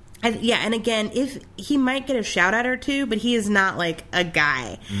 And again, if he might get a shout out or two, but he is not like a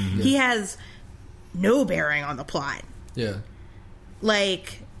guy. He has no bearing on the plot. Yeah.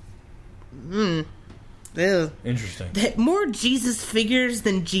 Like, ew. Interesting. More Jesus figures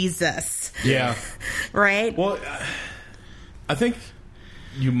than Jesus. Yeah. Right? Well, I think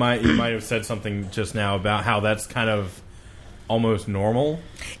you might have said something just now about how that's kind of almost normal.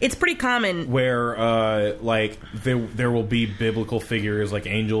 It's pretty common where like there will be biblical figures like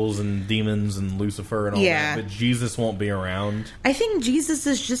angels and demons and Lucifer and all that, but Jesus won't be around. I think Jesus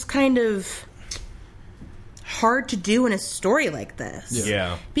is just kind of hard to do in a story like this.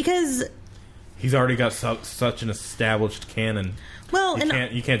 Yeah. Because he's already got such an established canon. Well,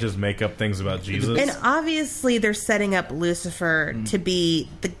 you can't just make up things about Jesus. And obviously they're setting up Lucifer to be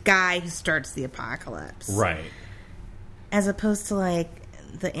the guy who starts the apocalypse. Right. As opposed to, like,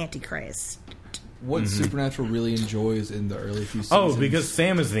 the Antichrist. What Supernatural really enjoys in the early few seasons... Oh, because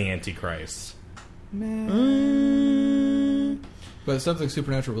Sam is the Antichrist. Mm. But something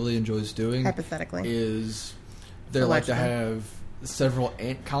Supernatural really enjoys doing, Hypothetically. is they like to Allegedly. have several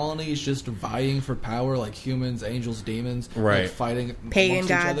ant colonies just vying for power, like humans, angels, demons, Right. like fighting Pagan amongst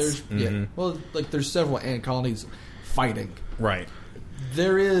gods. each other. Yeah. Well, like there's several ant colonies fighting. Right.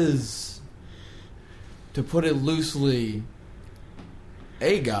 There is, to put it loosely,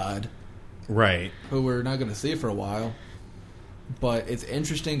 a god Right. who we're not going to see for a while, but it's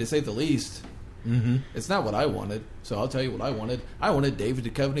interesting to say the least. Mm-hmm. It's not what I wanted, so I'll tell you what I wanted. I wanted David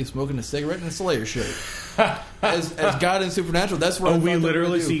Duchovny smoking a cigarette in a Slayer shirt. as God in Supernatural, that's what I We thought they were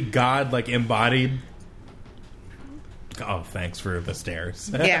literally gonna do. see God like embodied. Oh, thanks for the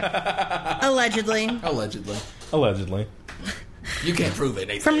stares. Yeah. Allegedly. Allegedly. Allegedly. You can't prove it,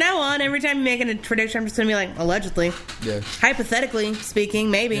 Nathan. From now on, every time you make a prediction, I'm just going to be like, allegedly. Yeah. Hypothetically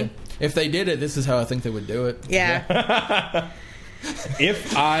speaking, maybe. Yeah. If they did it, this is how I think they would do it. Yeah.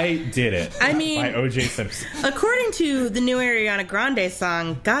 If I Did It I mean- by O.J. Simpson. According to the new Ariana Grande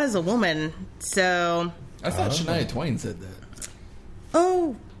song, God is a woman. So, I thought Shania Twain said that.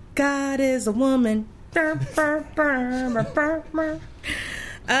 oh, God is a woman.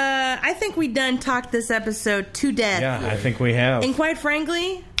 I think we done talked this episode to death. Yeah, I think we have. And quite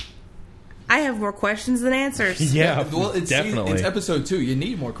frankly, I have more questions than answers. Yeah, Well, it's definitely. It's episode 2. You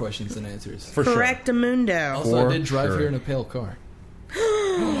need more questions than answers. For sure. Correctamundo. Also, For I did drive sure. here in a pale car.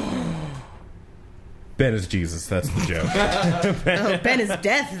 Ben is Jesus. That's the joke. Oh, Ben is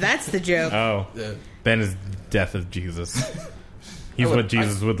death. That's the joke. Oh, Yeah. Ben is death of Jesus. He's what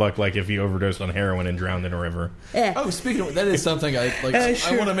Jesus would look like if he overdosed on heroin and drowned in a river. Eh. Oh, speaking of that, is something I like. I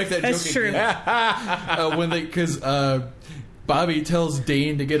Sure. want to make that That's joke true. again. When they, because Bobby tells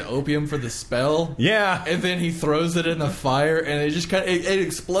Dean to get opium for the spell. Yeah. And then he throws it in the fire, and it just kind of it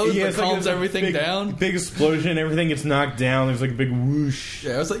explodes Yeah, and it's like calms there's a everything big, down. Big explosion, everything gets knocked down. There's like a big whoosh.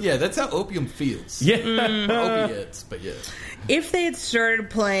 Yeah, I was like, yeah, that's how opium feels. Yeah. Opiates, but yeah. If they had started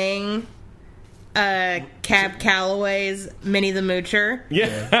playing Cab Calloway's Minnie the Moocher,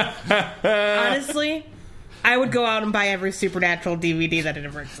 Yeah. honestly, I would go out and buy every Supernatural DVD that it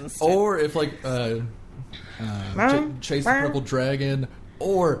ever existed. Or if like Chase the Purple Dragon,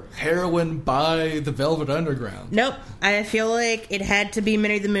 or Heroin by the Velvet Underground. Nope. I feel like it had to be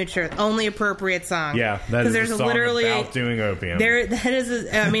Minnie the Moocher. Only appropriate song. Yeah, that is there's a song literally about doing opium. that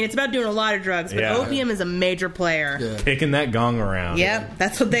is. I mean, it's about doing a lot of drugs, but Yeah. opium is a major player. Yeah. Kicking that gong around. Yep,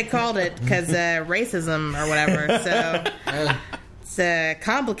 that's what they called it because racism or whatever. So it's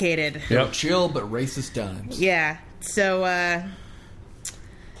complicated. Yep. Chill but racist times. Yeah. So I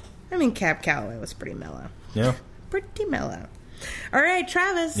mean, Cab Calloway was pretty mellow. Yeah. Pretty mellow. All right,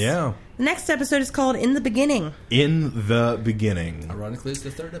 Travis. Yeah. The next episode is called In the Beginning. In the beginning. Ironically, it's the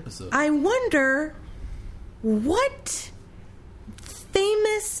 3rd episode. I wonder what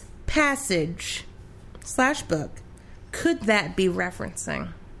famous passage / book could that be referencing?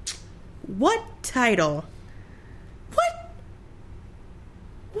 What title?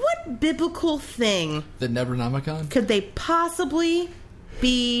 What biblical thing The Necronomicon? could they possibly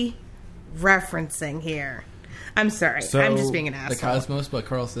be referencing here? I'm sorry. So, I'm just being an The asshole. Cosmos by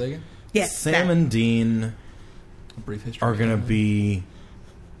Carl Sagan? Yes, Sam that. and Dean A Brief History. are going to be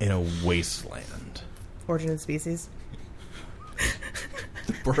in a wasteland. Origin of the Species.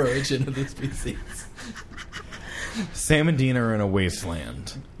 Origin of the Species. Sam and Dean are in a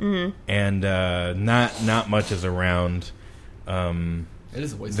wasteland. Mm-hmm. And not much is around. It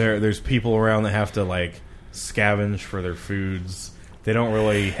is a waste. There's people around that have to, like, scavenge for their foods. They don't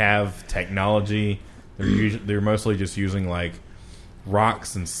really have technology. They're mostly just using, like,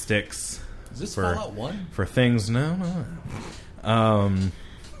 rocks and sticks. Is this for Fallout 1? for things. No.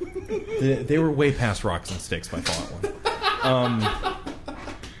 They were way past rocks and sticks by Fallout 1.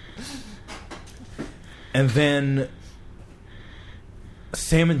 And then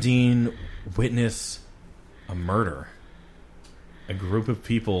Sam and Dean witness a murder. A group of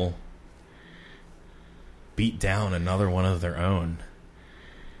people beat down another one of their own.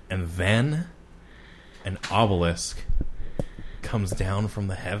 And then an obelisk comes down from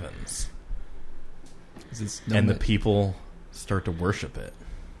the heavens. Is this And the people start to worship it.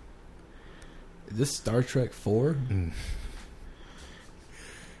 Is this Star Trek 4?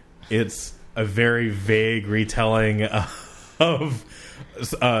 It's a very vague retelling of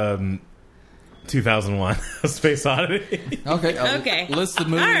 2001: A Space Odyssey. Okay. Okay. List the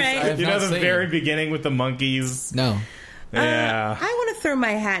movies All right. I have You know not the seen. very beginning with the monkeys. No. Yeah. I want to throw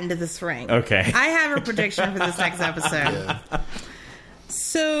my hat into this ring. Okay. I have a prediction for this next episode. Yeah.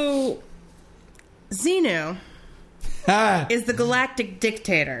 So, Xenu is the galactic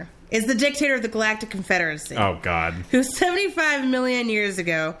dictator. Is the dictator of the Galactic Confederacy. Oh God. Who 75 million years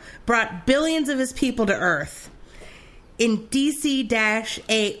ago brought billions of his people to Earth. in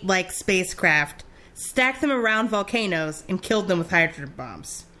DC-8 like spacecraft, stacked them around volcanoes, and killed them with hydrogen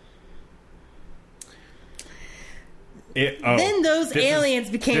bombs. Then those aliens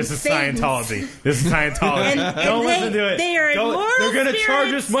became This is Satans. Scientology. This is Scientology. Don't listen to it. They are immortal They're going to charge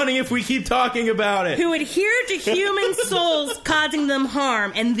spirits us money if we keep talking about it. who adhere to human souls, causing them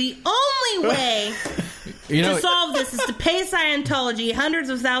harm. And the only way to solve this is to pay Scientology hundreds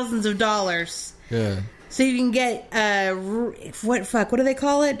of thousands of dollars. Yeah. So you can get what do they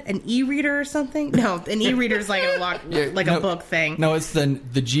call it? An e-reader or something? No, an e-reader is like a book thing. No, it's the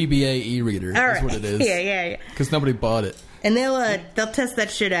GBA e-reader. All right. That's what it is. Yeah. Because nobody bought it. And they'll test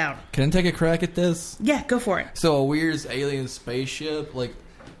that shit out. Can I take a crack at this? Yeah, go for it. So a weird alien spaceship, like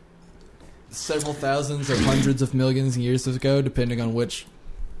several thousands or hundreds of millions of years ago, depending on which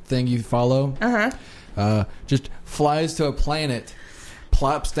thing you follow, just flies to a planet,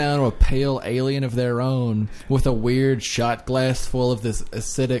 plops down a pale alien of their own with a weird shot glass full of this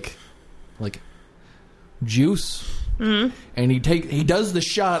acidic, like, juice. Mm-hmm. And he does the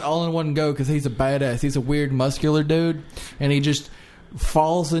shot all in one go because he's a badass. He's a weird muscular dude, and he just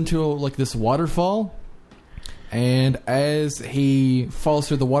falls into this waterfall. And as he falls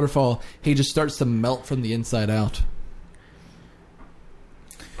through the waterfall, he just starts to melt from the inside out.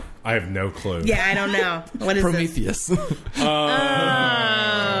 I have no clue. Yeah, I don't know. What is Prometheus. this? Yeah.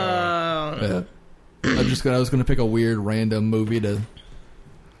 I was gonna pick a weird random movie to.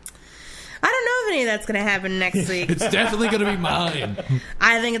 I don't know if any of that's going to happen next week. It's definitely going to be mine.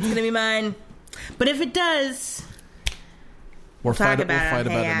 I think it's going to be mine. But if it does, We'll fight about it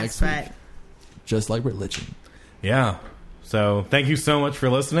next week. Just like religion. Yeah. So thank you so much for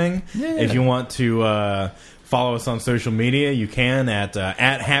listening. Yeah. If you want to follow us on social media, you can at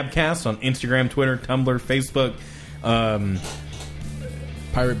Habcast on Instagram, Twitter, Tumblr, Facebook,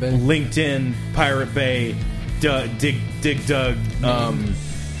 Pirate Bay. LinkedIn, Pirate Bay, Dig Dug,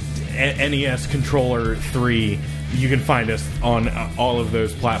 NES Controller 3. You can find us on all of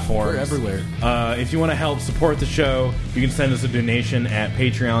those platforms. We're everywhere. If you want to help support the show, you can send us a donation at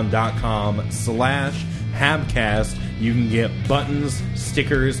patreon.com/Habcast. You can get buttons,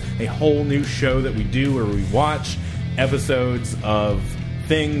 stickers, a whole new show that we do where we watch episodes of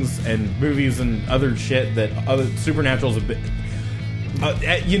things and movies and other shit that other Supernatural's a bit...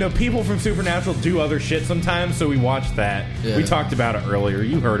 people from Supernatural do other shit sometimes, so we watch that. Yeah. We talked about it earlier.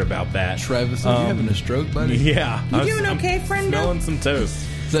 You heard about that. Travis, are you having a stroke, buddy? Yeah. You doing okay, friendo? Smelling some toast.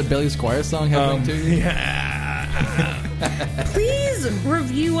 Is that Billy Squire song happening to you? Yeah. Please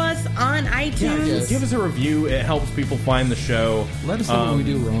review us on iTunes. Yes. Give us a review. It helps people find the show. Let us know what we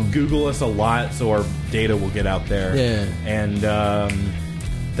do wrong. Google us a lot so our data will get out there. Yeah. And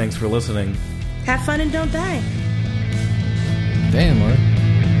thanks for listening. Have fun and don't die. Damn, Mark.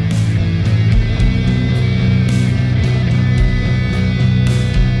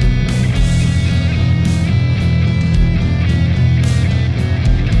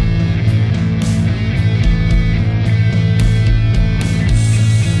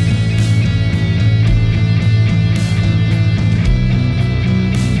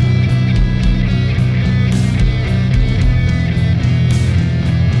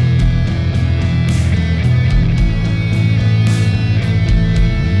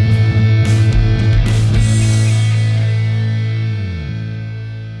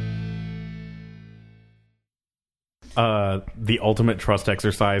 The ultimate trust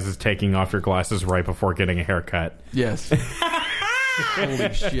exercise is taking off your glasses right before getting a haircut. Yes.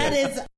 Holy shit. That is